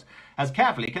Hogwarts, has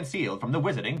carefully concealed from the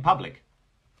wizarding public.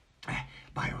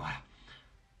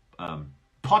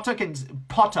 Potter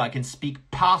can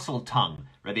speak parcel tongue,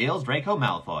 reveals Draco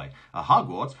Malfoy, a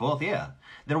Hogwarts fourth year.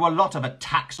 There were a lot of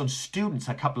attacks on students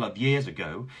a couple of years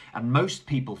ago, and most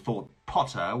people thought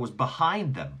Potter was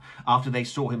behind them after they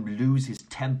saw him lose his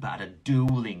temper at a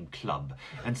dueling club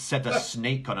and set a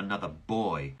snake on another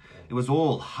boy. It was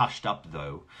all hushed up,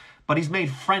 though. But he's made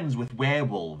friends with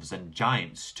werewolves and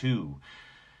giants, too.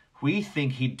 We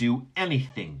think he'd do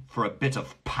anything for a bit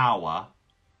of power.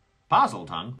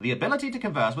 Parseltongue, the ability to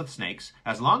converse with snakes,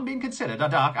 has long been considered a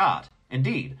dark art.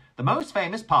 Indeed, the most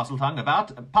famous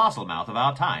Parselmouth of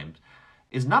our time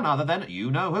is none other than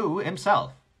you-know-who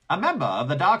himself. A member of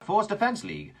the Dark Force Defense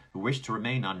League, who wished to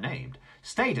remain unnamed,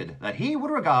 stated that he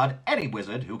would regard any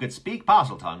wizard who could speak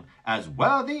Parseltongue as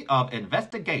worthy of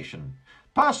investigation.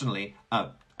 Personally,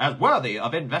 I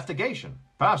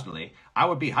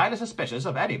would be highly suspicious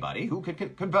of anybody who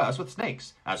could converse with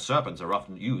snakes, as serpents are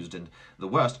often used in the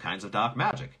worst kinds of dark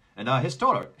magic, and are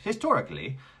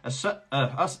historically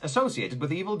associated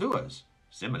with evildoers.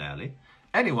 Similarly,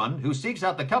 anyone who seeks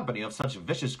out the company of such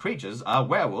vicious creatures as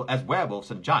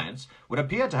werewolves and giants would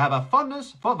appear to have a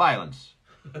fondness for violence.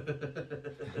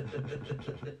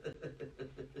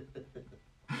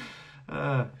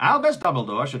 Albus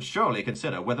Dumbledore should surely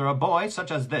consider whether a boy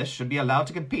such as this should be allowed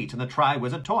to compete in the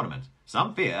Triwizard Tournament.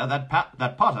 Some fear that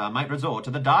Potter might resort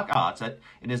to the dark arts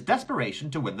in his desperation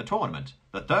to win the tournament,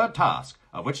 the third task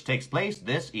of which takes place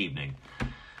this evening.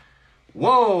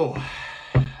 Whoa!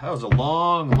 That was a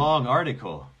long, long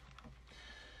article.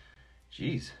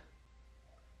 Jeez.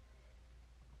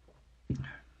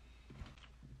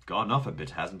 Gone off a bit,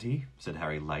 hasn't he? Said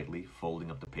Harry lightly,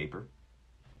 folding up the paper.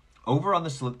 Over on the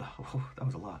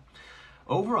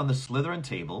Slytherin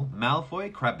table,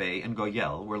 Malfoy, Crabbe, and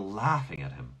Goyelle were laughing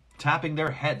at him, tapping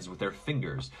their heads with their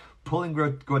fingers, pulling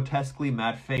grotesquely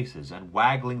mad faces, and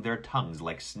waggling their tongues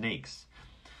like snakes.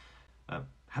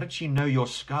 How did she know your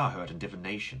scar hurt in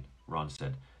divination? Ron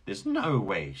said. There's no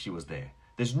way she was there.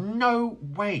 There's no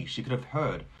way she could have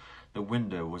heard. The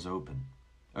window was open.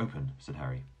 Open, said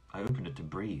Harry. I opened it to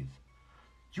breathe.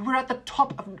 You were at the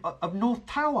top of North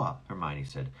Tower, Hermione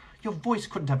said. Your voice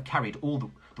couldn't have carried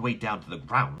all the way down to the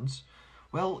grounds.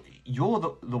 Well, you're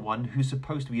the one who's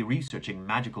supposed to be researching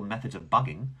magical methods of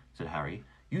bugging, said Harry.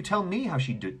 You tell me how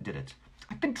she did it.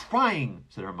 I've been trying,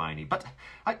 said Hermione, but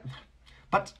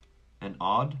an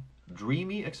odd,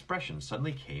 dreamy expression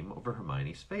suddenly came over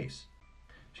Hermione's face.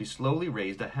 She slowly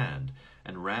raised a hand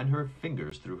and ran her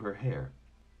fingers through her hair.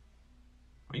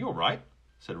 Are you all right?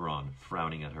 Said Ron,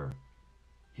 frowning at her.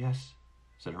 Yes,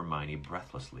 said Hermione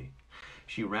breathlessly.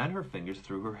 She ran her fingers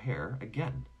through her hair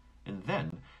again, and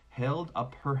then held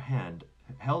her hand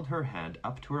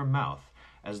up to her mouth,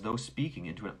 as though speaking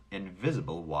into an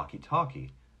invisible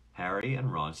walkie-talkie. Harry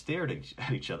and Ron stared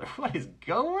at each other. What is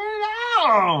going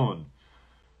on?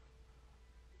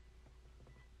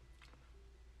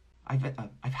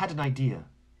 I've had an idea,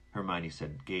 Hermione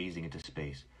said, gazing into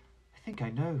space. I think I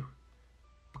know,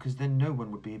 because then no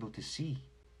one would be able to see.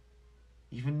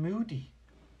 Even Moody.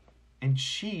 And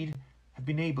she'd have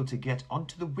been able to get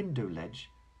onto the window ledge.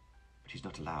 But she's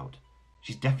not allowed.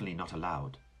 She's definitely not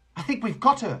allowed. I think we've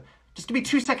got her. Just give me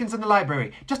 2 seconds in the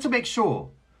library, just to make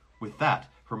sure. With that,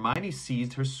 Hermione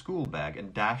seized her school bag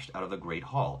and dashed out of the Great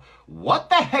Hall. What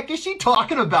the heck is she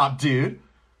talking about, dude?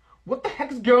 What the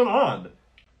heck is going on?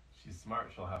 She's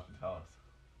smart. She'll have to tell us.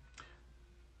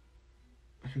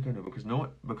 I think I know,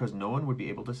 because no one would be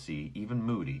able to see, even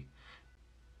Moody,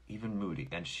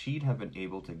 and she'd have been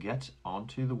able to get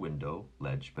onto the window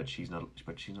ledge, but she's not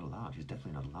allowed. She's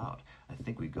definitely not allowed. I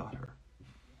think we got her.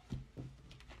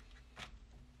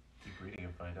 Keep reading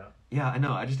and find out. Yeah, I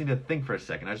know. I just need to think for a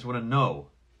second. I just want to know.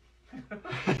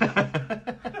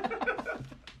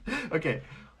 Okay.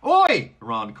 Oi!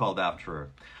 Ron called after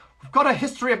her. We've got a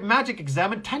history of magic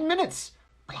exam in 10 minutes.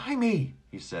 Blimey,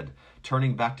 he said,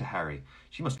 turning back to Harry.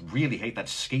 She must really hate that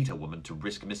skater woman to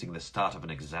risk missing the start of an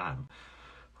exam.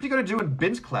 What are you going to do in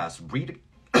Bin's class? Read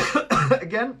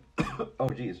again? Oh,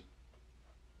 jeez.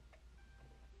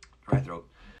 Dry throat.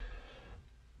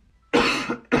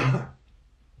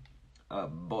 Oh,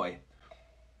 boy.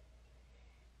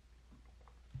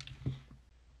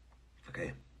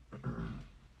 Okay.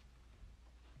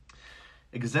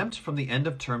 Exempt from the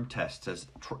end-of-term tests as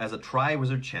a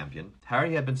Triwizard champion,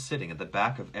 Harry had been sitting at the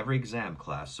back of every exam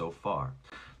class so far,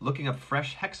 looking up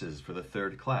fresh hexes for the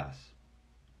third class.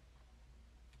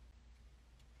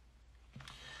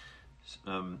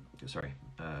 Sorry.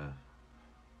 Oh,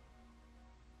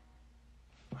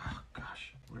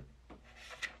 gosh.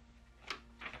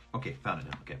 Okay, found it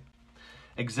now. Okay.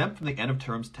 Exempt from the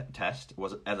end-of-term test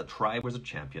as a Triwizard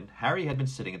champion, Harry had been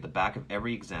sitting at the back of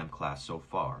every exam class so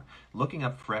far, looking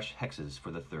up fresh hexes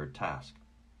for the third task.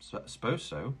 Suppose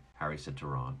so, Harry said to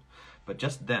Ron. But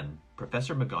just then,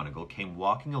 Professor McGonagall came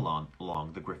walking along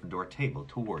the Gryffindor table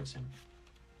towards him.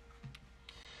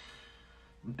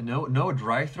 No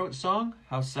dry throat song?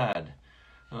 How sad.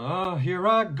 Ah, here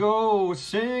I go,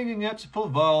 singing at full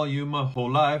volume. My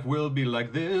whole life will be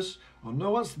like this. Oh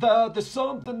no, what's that? There's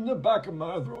something in the back of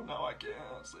my throat. Now I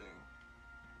can't sing.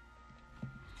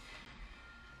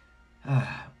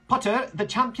 Potter, the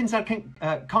champions are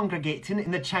congregating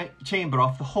in the chamber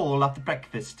off the hall after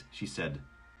breakfast, she said.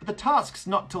 But the task's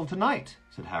not till tonight,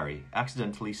 said Harry,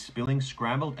 accidentally spilling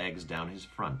scrambled eggs down his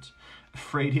front,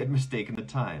 afraid he had mistaken the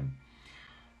time.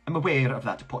 I'm aware of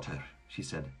that, Potter, she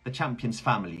said. The champions'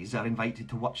 families are invited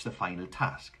to watch the final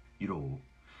task.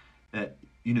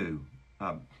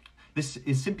 This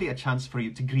is simply a chance for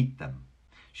you to greet them.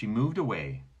 She moved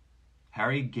away.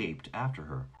 Harry gaped after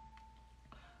her.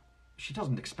 She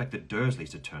doesn't expect the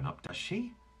Dursleys to turn up, does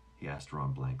she? He asked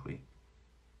Ron blankly.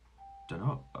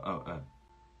 Dunno.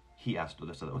 He asked,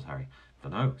 so that was Harry.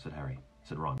 Dunno,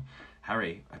 said Ron.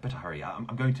 Harry, I better hurry. I'm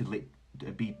going to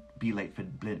be late for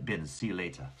Binns. See you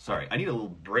later. Sorry, I need a little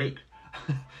break.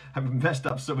 I've messed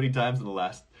up so many times in the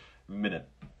last minute.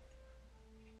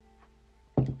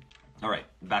 All right,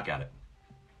 back at it.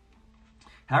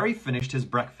 Harry finished his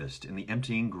breakfast in the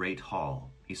emptying Great Hall.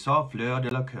 He saw Fleur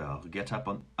Delacour get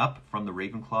up from the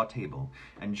Ravenclaw table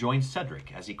and join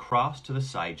Cedric as he crossed to the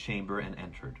side chamber and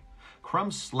entered. Crumb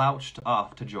slouched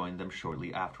off to join them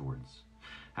shortly afterwards.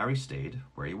 Harry stayed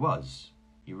where he was.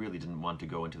 He really didn't want to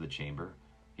go into the chamber.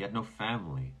 He had no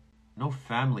family. No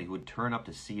family who would turn up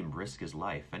to see him risk his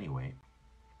life anyway.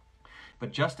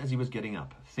 But just as he was getting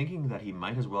up, thinking that he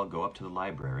might as well go up to the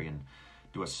library and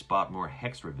do a Spotmore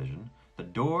hex revision, the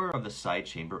door of the side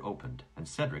chamber opened, and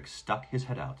Cedric stuck his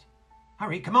head out.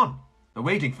 Harry, come on! They're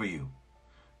waiting for you!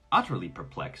 Utterly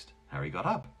perplexed, Harry got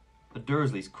up. The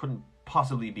Dursleys couldn't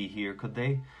possibly be here, could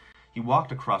they? He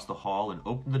walked across the hall and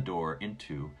opened the door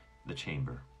into the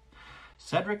chamber.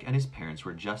 Cedric and his parents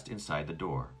were just inside the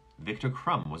door. Victor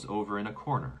Crumb was over in a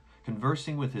corner,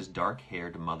 conversing with his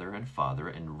dark-haired mother and father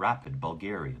in rapid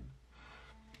Bulgarian.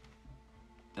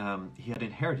 He had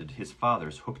inherited his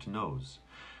father's hooked nose.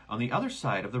 On the other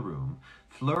side of the room,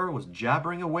 Fleur was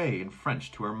jabbering away in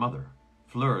French to her mother.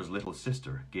 Fleur's little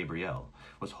sister, Gabrielle,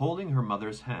 was holding her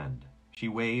mother's hand. She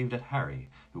waved at Harry,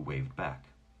 who waved back.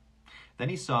 Then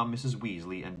he saw Mrs.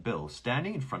 Weasley and Bill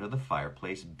standing in front of the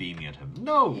fireplace, beaming at him.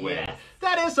 No way! Yes.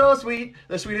 That is so sweet!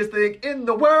 The sweetest thing in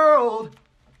the world!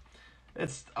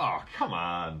 Oh, come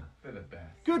on. They're the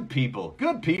best. Good people,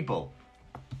 good people.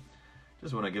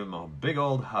 Just want to give them a big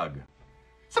old hug.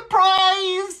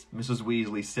 Surprise! Mrs.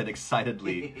 Weasley said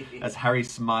excitedly as Harry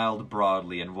smiled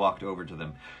broadly and walked over to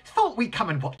them. Thought we'd come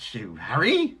and watch you,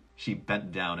 Harry. She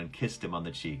bent down and kissed him on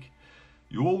the cheek.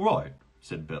 You all right?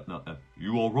 Said Bill. No,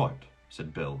 you all right?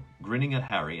 Said Bill, grinning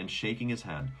at Harry and shaking his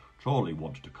hand. Charlie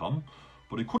wanted to come,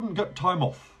 but he couldn't get time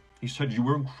off. He said you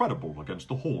were incredible against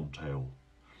the Horntail.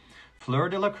 Fleur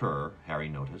Delacour, Harry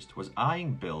noticed, was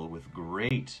eyeing Bill with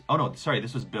great... Oh, no, sorry,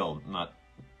 this was Bill, not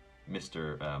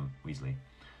Mr. Weasley.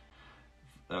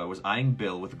 was eyeing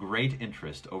Bill with great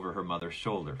interest over her mother's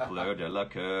shoulder. Fleur de la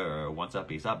coeur wants a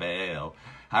piece of Bill.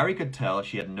 Harry could tell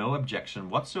she had no objection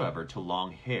whatsoever to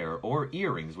long hair or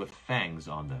earrings with fangs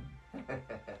on them.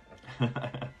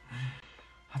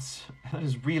 That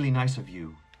is really nice of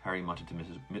you, Harry muttered to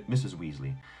Mrs.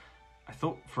 Weasley. I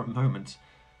thought for a moment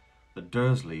the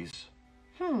Dursleys...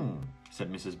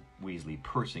 said Mrs. Weasley,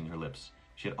 pursing her lips.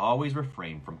 She had always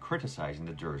refrained from criticizing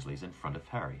the Dursleys in front of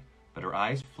Harry, but her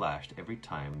eyes flashed every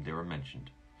time they were mentioned.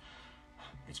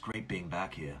 It's great being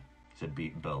back here, said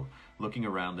Bill, looking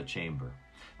around the chamber.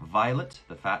 Violet,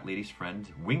 the fat lady's friend,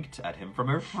 winked at him from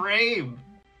her frame.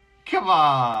 Come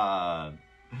on!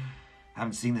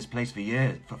 Haven't seen this place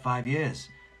for 5 years.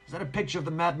 Is that a picture of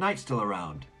the Mad Knight still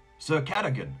around? Sir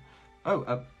Cadogan?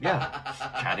 Oh, yeah.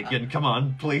 Cadogan, come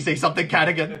on, please say something,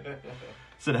 Cadogan,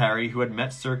 said Harry, who had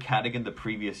met Sir Cadogan the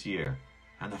previous year.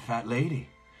 And the fat lady?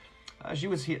 She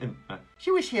was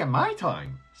here my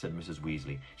time, said Mrs.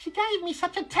 Weasley. She gave me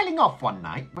such a telling off one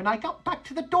night when I got back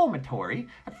to the dormitory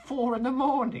at 4 a.m.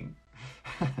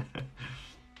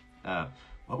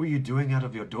 What were you doing out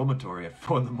of your dormitory at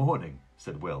 4 a.m,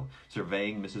 said Will,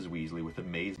 surveying Mrs. Weasley with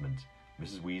amazement.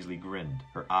 Mrs. Weasley grinned,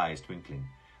 her eyes twinkling.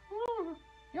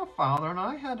 Your father and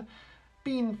I had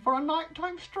been for a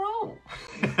nighttime stroll.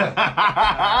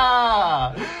 I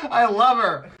love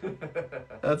her.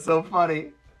 That's so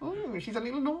funny. Oh, she's a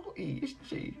little naughty, isn't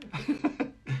she?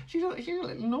 she's a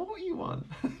little naughty one.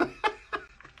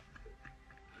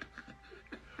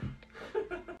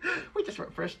 We just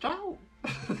went for a stroll.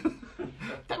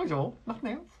 That was all,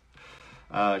 nothing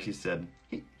else. She said,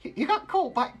 he got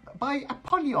caught by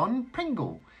Apollyon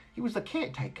Pringle. He was the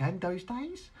caretaker in those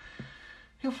days.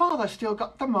 Your father still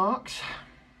got the marks.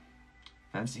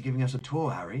 Fancy giving us a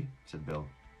tour, Harry, said Bill.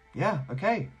 Yeah,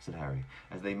 okay, said Harry,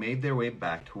 as they made their way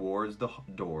back towards the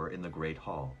door in the great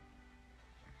hall.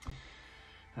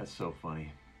 That's so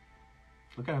funny.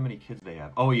 Look at how many kids they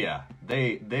have. Oh yeah,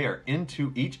 they are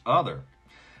into each other.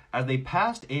 As they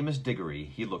passed Amos Diggory,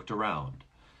 he looked around.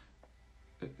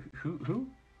 Who?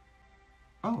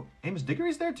 Oh, Amos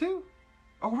Diggory's there too?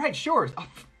 Oh, right, sure. Oh,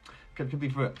 completely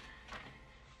forgot.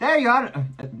 There you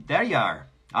are.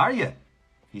 Are you?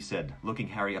 He said, looking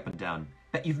Harry up and down.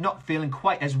 Bet you've not feeling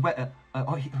quite as wet.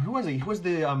 Who was he? Who was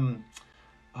the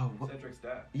Cedric's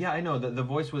dad. Yeah, I know. The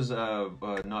voice was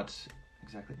not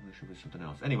exactly English. It was something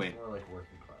else. Anyway. More like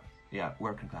working class. Yeah,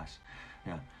 working class.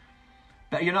 Yeah.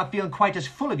 Bet you're not feeling quite as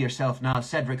full of yourself now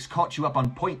Cedric's caught you up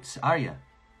on points, are you?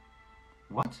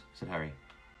 What? Said Harry.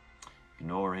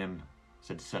 Ignore him,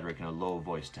 said Cedric in a low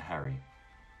voice to Harry,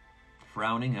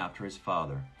 frowning after his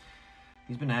father.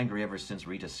 He's been angry ever since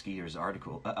Rita Skeeter's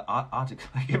article.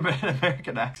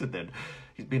 American accent. Then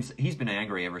he's been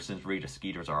angry ever since Rita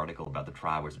Skeeter's article about the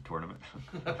Triwizard Tournament.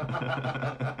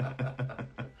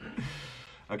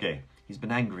 Okay, he's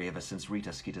been angry ever since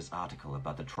Rita Skeeter's article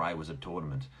about the Triwizard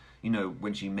Tournament. You know,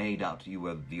 when she made out you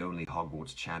were the only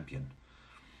Hogwarts champion.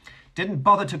 Didn't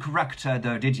bother to correct her,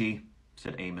 though, did ye?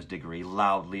 Said Amos Diggory,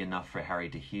 loudly enough for Harry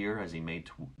to hear as he made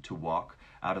to walk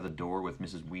out of the door with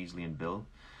Mrs. Weasley and Bill.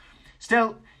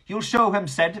 Still, you'll show him,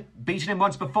 said. Beaten him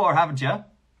once before, haven't you?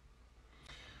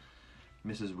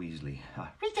 Mrs. Weasley.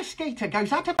 Rita Skeeter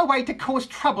goes out of her way to cause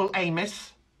trouble,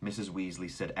 Amos, Mrs.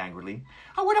 Weasley said angrily.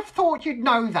 I would have thought you'd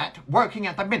know that, working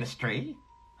at the ministry.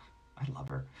 I love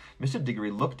her. Mr.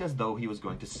 Diggory looked as though he was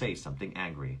going to say something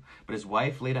angry, but his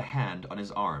wife laid a hand on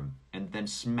his arm and then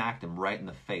smacked him right in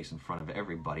the face in front of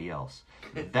everybody else.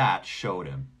 That showed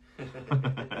him.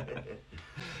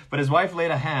 But his wife laid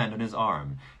a hand on his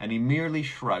arm, and he merely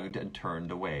shrugged and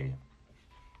turned away.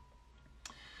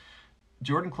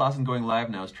 Jordan Clausen going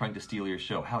live now is trying to steal your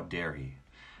show. How dare he?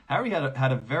 Harry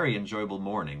had a very enjoyable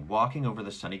morning, walking over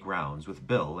the sunny grounds with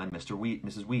Bill and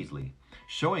Mrs. Weasley,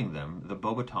 showing them the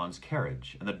Beauxbatons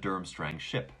carriage and the Durmstrang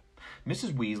ship.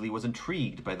 Mrs. Weasley was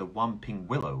intrigued by the Whomping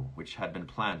Willow, which had been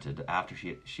planted after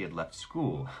she had left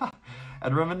school,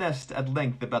 and reminisced at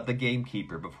length about the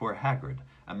gamekeeper before Hagrid,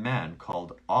 a man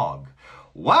called Og.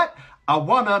 What? I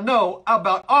want to know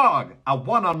about Og. I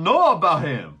want to know about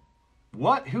him.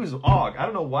 What? Who's Og? I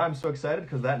don't know why I'm so excited,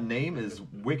 because that name is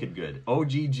wicked good.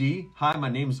 OGG. Hi, my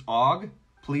name's Og.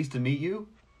 Pleased to meet you.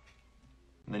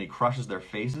 And then he crushes their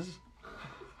faces.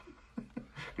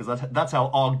 Because that's how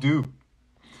Og do.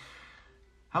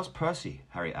 How's Percy?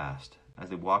 Harry asked, as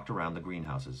they walked around the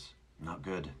greenhouses. Not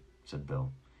good, said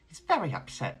Bill. He's very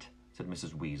upset, said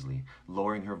Mrs. Weasley,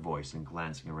 lowering her voice and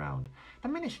glancing around. The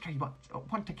ministry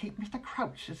want to keep Mr.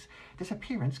 Crouch's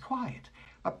disappearance quiet,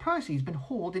 but Percy's been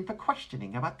hauled in for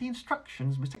questioning about the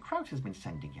instructions Mr. Crouch has been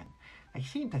sending in. They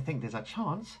seem to think there's a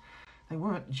chance they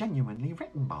weren't genuinely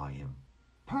written by him.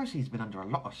 Percy's been under a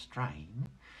lot of strain.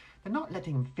 They're not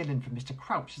letting him fill in for Mr.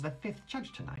 Crouch as their fifth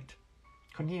judge tonight.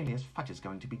 Cornelius Fudge is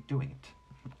going to be doing it.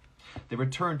 They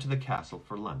returned to the castle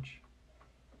for lunch.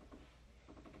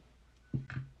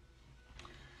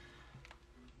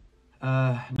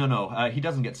 No, he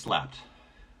doesn't get slapped.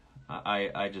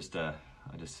 I just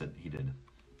said he did.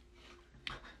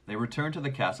 They returned to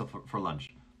the castle for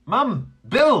lunch. Mum!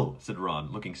 Bill! Said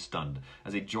Ron, looking stunned,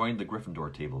 as he joined the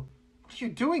Gryffindor table. What are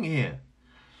you doing here?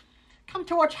 Come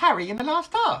to watch Harry in The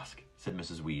Last Task, said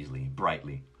Mrs. Weasley,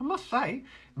 brightly. I must say,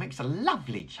 it makes a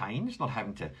lovely change not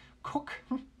having to cook.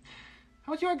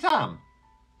 How was your exam?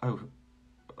 Oh,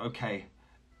 okay,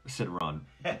 said Ron.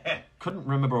 Couldn't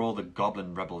remember all the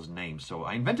goblin rebels' names, so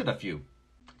I invented a few.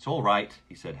 It's all right,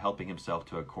 he said, helping himself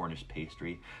to a Cornish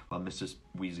pastry, while Mrs.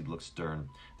 Weasley looked stern.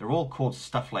 They're all called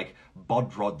stuff like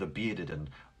Bodrod the Bearded and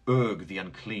Urg the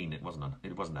Unclean. It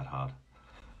wasn't that hard.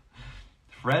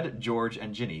 Fred, George,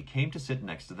 and Ginny came to sit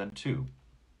next to them too.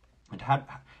 And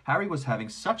Harry was having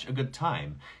such a good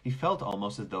time, he felt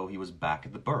almost as though he was back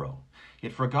at the Burrow. He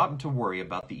had forgotten to worry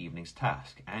about the evening's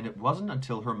task, and it wasn't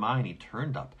until Hermione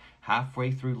turned up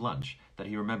halfway through lunch that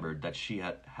he remembered that she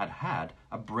had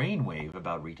a brainwave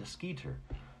about Rita Skeeter.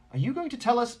 Are you going to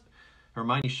tell us?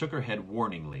 Hermione shook her head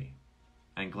warningly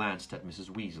and glanced at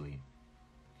Mrs. Weasley.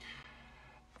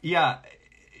 Yeah,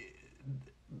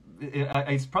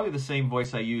 it's probably the same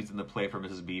voice I used in the play for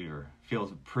Mrs. Beaver.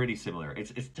 Feels pretty similar.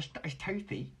 It's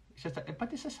toothy. But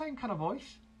it's the same kind of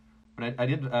voice. But I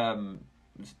did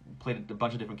played a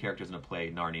bunch of different characters in a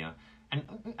play, Narnia, and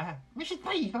Mrs.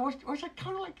 Beaver was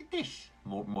kind of like this,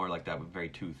 more like that, very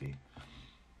toothy.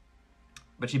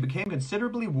 But she became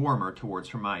considerably warmer towards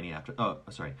Hermione after. Oh,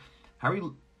 sorry. Harry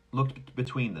looked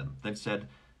between them, then said,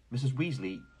 "Mrs.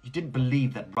 Weasley, you didn't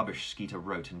believe that rubbish Skeeter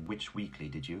wrote in Witch Weekly,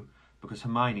 did you? Because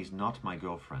Hermione's not my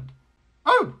girlfriend."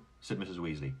 "Oh," said Mrs.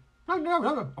 Weasley.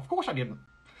 No, of course I didn't."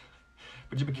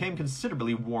 But she became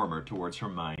considerably warmer towards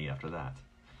Hermione after that.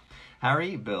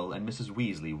 Harry, Bill, and Mrs.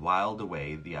 Weasley whiled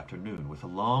away the afternoon with a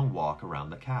long walk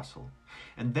around the castle,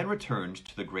 and then returned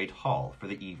to the great hall for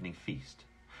the evening feast.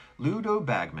 Ludo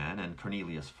Bagman and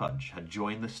Cornelius Fudge had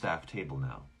joined the staff table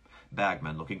now,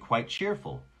 Bagman looking quite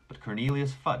cheerful, but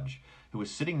Cornelius Fudge, who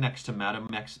was sitting next to Madame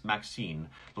Maxine,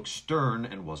 looked stern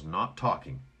and was not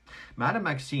talking. Madame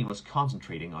Maxine was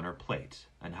concentrating on her plate,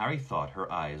 and Harry thought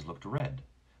her eyes looked red.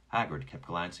 Hagrid kept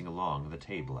glancing along the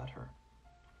table at her.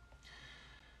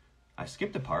 I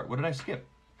skipped a part. What did I skip?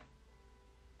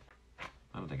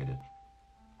 I don't think I did.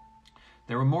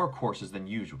 There were more courses than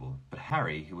usual, but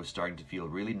Harry, who was starting to feel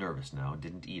really nervous now,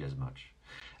 didn't eat as much.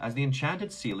 As the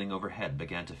enchanted ceiling overhead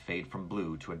began to fade from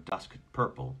blue to a dusk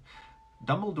purple,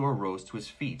 Dumbledore rose to his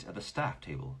feet at the staff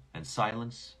table, and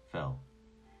silence fell.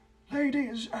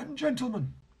 Ladies and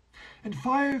gentlemen, in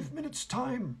 5 minutes'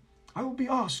 time, I will be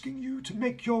asking you to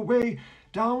make your way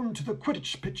down to the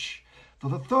Quidditch pitch for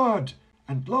the third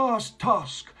and last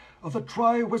task of the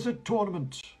Triwizard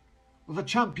Tournament. Will the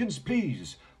champions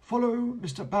please follow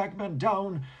Mr. Bagman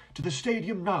down to the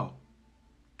stadium now?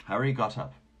 Harry got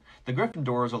up. The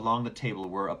Gryffindors along the table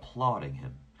were applauding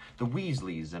him. The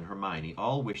Weasleys and Hermione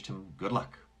all wished him good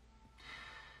luck.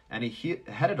 And he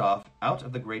headed off out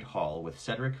of the great hall with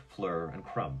Cedric, Fleur, and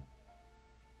Crumb.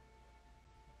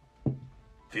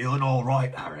 Feeling all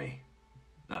right, Harry?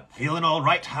 Feeling all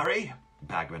right, Harry?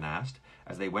 Bagman asked,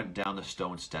 as they went down the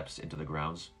stone steps into the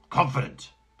grounds.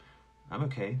 Confident. I'm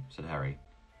okay, said Harry.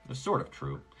 It was sort of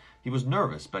true. He was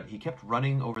nervous, but he kept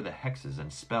running over the hexes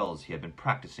and spells he had been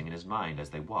practicing in his mind as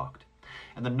they walked,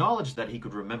 and the knowledge that he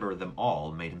could remember them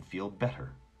all made him feel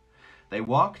better. They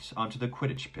walked onto the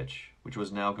Quidditch pitch, which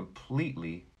was now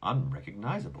completely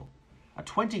unrecognizable. A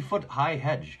 20-foot-high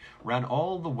hedge ran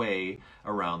all the way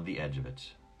around the edge of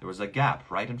it. There was a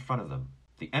gap right in front of them,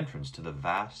 the entrance to the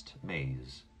vast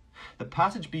maze. The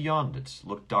passage beyond it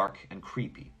looked dark and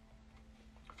creepy.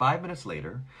 5 minutes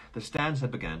later, the stands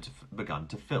had begun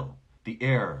to fill. The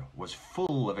air was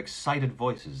full of excited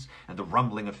voices and the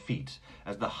rumbling of feet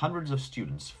as the hundreds of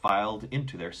students filed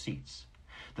into their seats.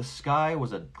 The sky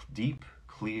was a deep,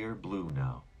 clear blue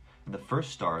now, and the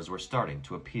first stars were starting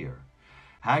to appear.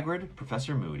 Hagrid,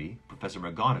 Professor Moody, Professor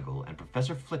McGonagall, and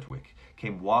Professor Flitwick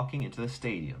came walking into the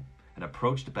stadium and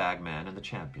approached Bagman and the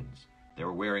champions. They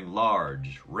were wearing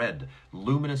large, red,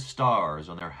 luminous stars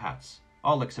on their hats,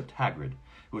 all except Hagrid,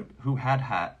 who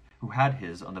had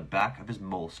his on the back of his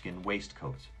moleskin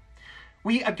waistcoat.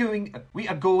 We are going to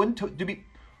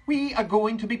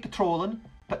be patrolling.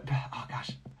 But oh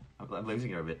gosh, I'm losing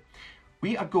here a bit.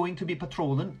 We are going to be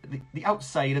patrolling the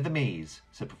outside of the maze,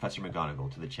 said Professor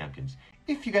McGonagall to the champions.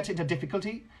 If you get into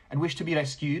difficulty and wish to be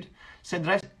rescued, send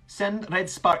red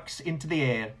sparks into the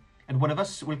air, and one of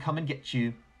us will come and get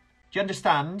you. Do you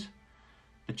understand?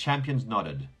 The champions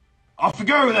nodded. Off we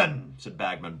go, then, said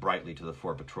Bagman brightly to the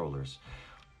 4 patrollers.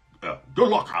 Good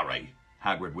luck, Harry,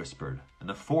 Hagrid whispered, and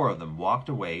the 4 of them walked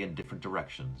away in different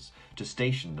directions to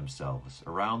station themselves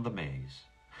around the maze.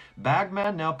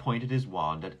 Bagman now pointed his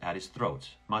wand at his throat,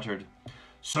 muttered,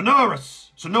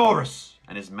 Sonorous! Sonorous!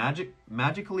 And his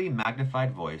magically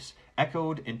magnified voice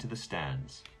echoed into the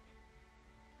stands.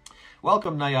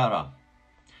 Welcome, Nayara.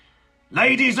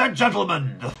 Ladies and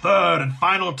gentlemen, the 3rd and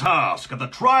final task of the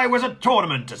Triwizard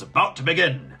Tournament is about to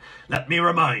begin. Let me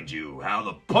remind you how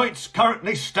the points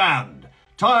currently stand.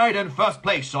 Tied in first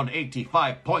place on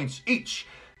 85 points each,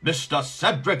 Mr.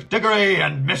 Cedric Diggory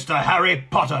and Mr. Harry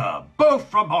Potter, both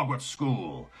from Hogwarts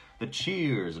School. The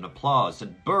cheers and applause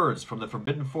sent birds from the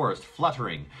Forbidden Forest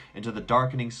fluttering into the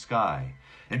darkening sky.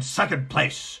 In second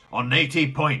place, on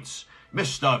 80 points,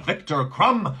 Mr. Victor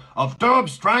Crumb of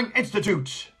Durmstrang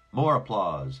Institute. More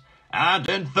applause. And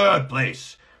in third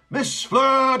place, Miss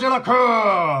Fleur Delacour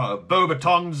of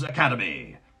Beauxbatons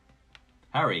Academy.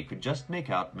 Harry could just make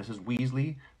out Mrs.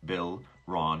 Weasley, Bill,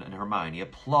 Ron, and Hermione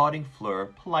applauding Fleur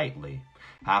politely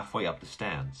halfway up the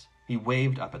stands. He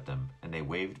waved up at them, and they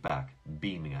waved back,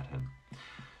 beaming at him.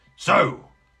 So,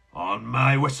 on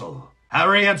my whistle,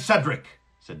 Harry and Cedric,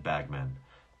 said Bagman.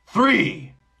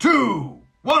 3, 2,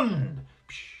 1.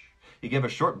 He gave a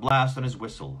short blast on his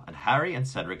whistle, and Harry and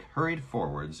Cedric hurried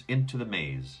forwards into the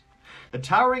maze. The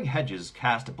towering hedges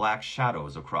cast black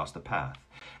shadows across the path,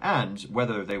 and,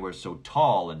 whether they were so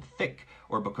tall and thick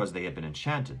or because they had been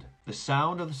enchanted, the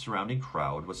sound of the surrounding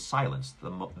crowd was silenced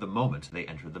the moment they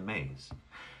entered the maze.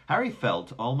 Harry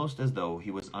felt almost as though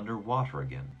he was under water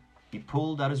again. He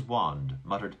pulled out his wand,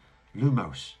 muttered,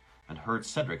 Lumos, and heard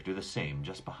Cedric do the same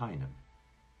just behind him.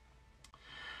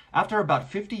 After about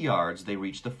 50 yards, they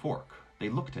reached the fork. They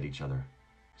looked at each other.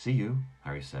 See you,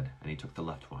 Harry said, and he took the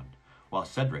left one, while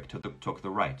Cedric took the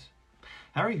right.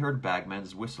 Harry heard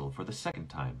Bagman's whistle for the second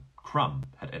time. Crumb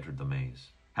had entered the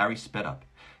maze. Harry sped up.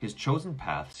 His chosen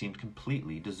path seemed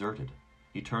completely deserted.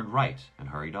 He turned right and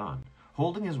hurried on,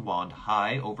 holding his wand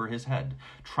high over his head,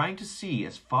 trying to see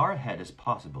as far ahead as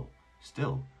possible.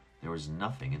 Still, there was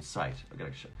nothing in sight. I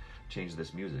gotta change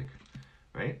this music,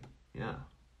 right? Yeah.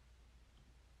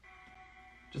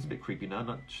 Just a bit creepy now,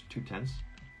 not too tense.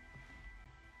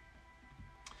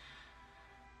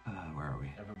 Where are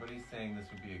we? Everybody's saying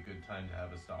this would be a good time to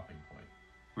have a stopping point.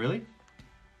 Really?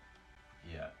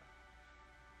 Yeah.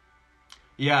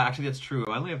 Yeah, actually that's true.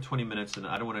 I only have 20 minutes, and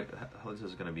I don't want to. This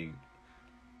is going to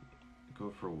go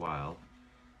for a while.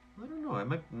 I don't know. I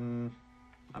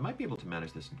might be able to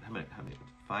manage this. How many?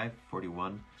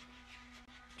 5:41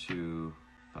 to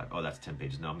 5. Oh, that's 10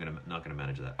 pages. No, I'm not gonna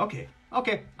manage that. Okay.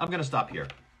 I'm gonna stop here.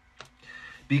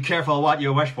 Be careful what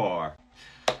you wish for.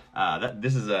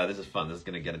 This is fun. This is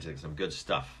gonna get into some good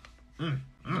stuff. Let's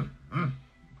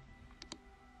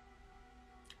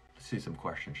see some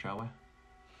questions, shall we?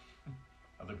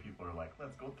 Other people are like,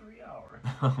 let's go 3 hours.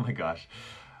 Oh my gosh.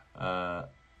 Can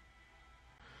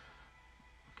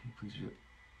you please read?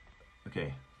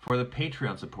 Okay. For the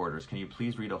Patreon supporters, can you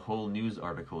please read a whole news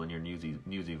article in your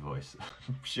newsy voice?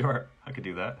 Sure, I could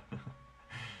do that.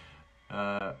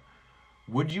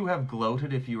 Would you have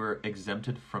gloated if you were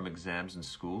exempted from exams in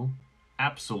school?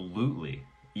 Absolutely.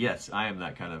 Yes, I am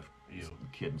that kind of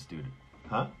kid and student.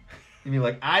 Huh? You mean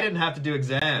like, I didn't have to do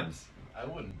exams? I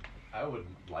wouldn't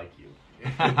like you.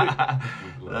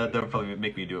 That would probably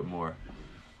make me do it more.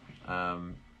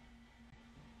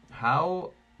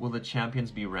 How will the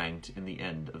champions be ranked in the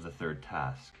end of the third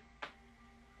task?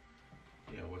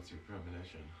 Yeah, what's your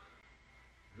premonition?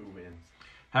 Who wins?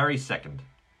 Harry's second.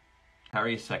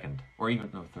 Harry's second. Or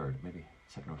even, no, third. Maybe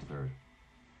second or third.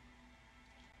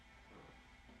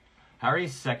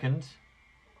 Harry's second.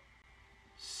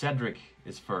 Cedric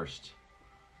is first.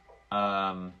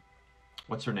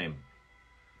 What's her name?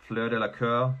 Fleur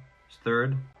Delacour is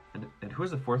third. And who is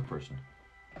the fourth person?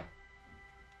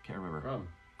 Can't remember.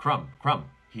 Crumb.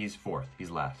 He's fourth.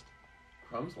 He's last.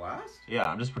 Crumb's last? Yeah,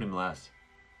 I'm just putting him last.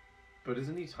 But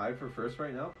isn't he tied for first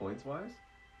right now, points-wise?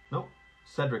 Nope.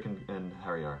 Cedric and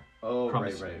Harry are. Oh, Crumb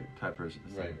right. is tied for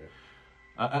Right.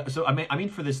 So I mean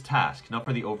for this task, not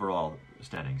for the overall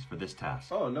standings. For this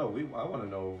task. Oh no, I want to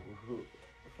know who,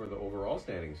 for the overall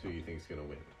standings, who you think's gonna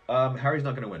win. Harry's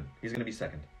not gonna win. He's gonna be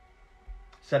second.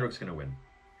 Cedric's gonna win.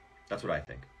 That's what I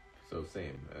think. So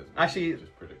same as actually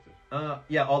just predicted.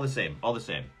 Yeah, all the same.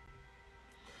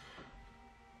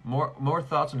 More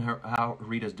thoughts on how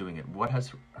Rita's doing it. What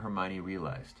has Hermione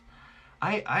realized?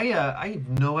 I have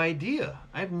no idea.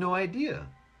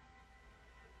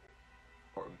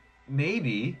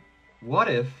 maybe, what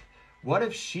if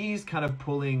she's kind of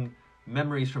pulling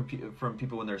memories from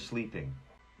people when they're sleeping,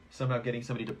 somehow getting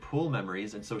somebody to pull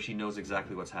memories, and so she knows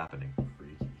exactly what's happening.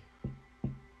 Freaky.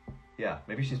 Yeah,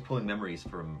 maybe she's pulling memories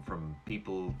from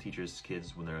people, teachers,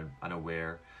 kids when they're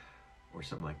unaware, or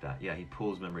something like that. Yeah, he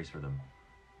pulls memories for them.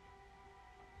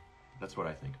 That's what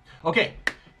I think. Okay,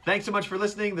 thanks so much for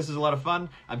listening. This is a lot of fun.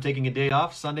 I'm taking a day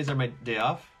off. Sundays are my day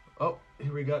off. Oh,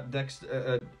 here we got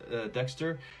Dexter.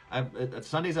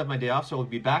 Sundays I have my day off, so we'll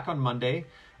be back on Monday.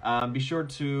 Be sure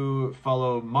to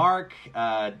follow Mark.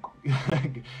 Go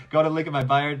to the link in my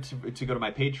bio to go to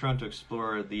my Patreon to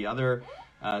explore the other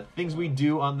things we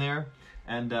do on there.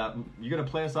 And you're going to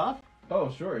play us off?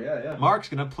 Oh, sure, yeah. Mark's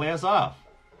going to play us off.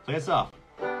 Play us off.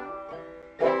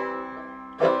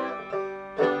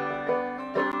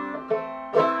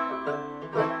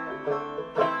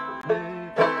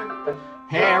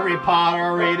 Harry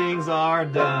Potter readings are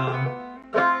done.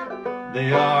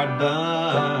 They are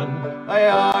done. They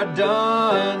are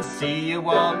done. See you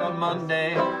all on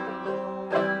Monday.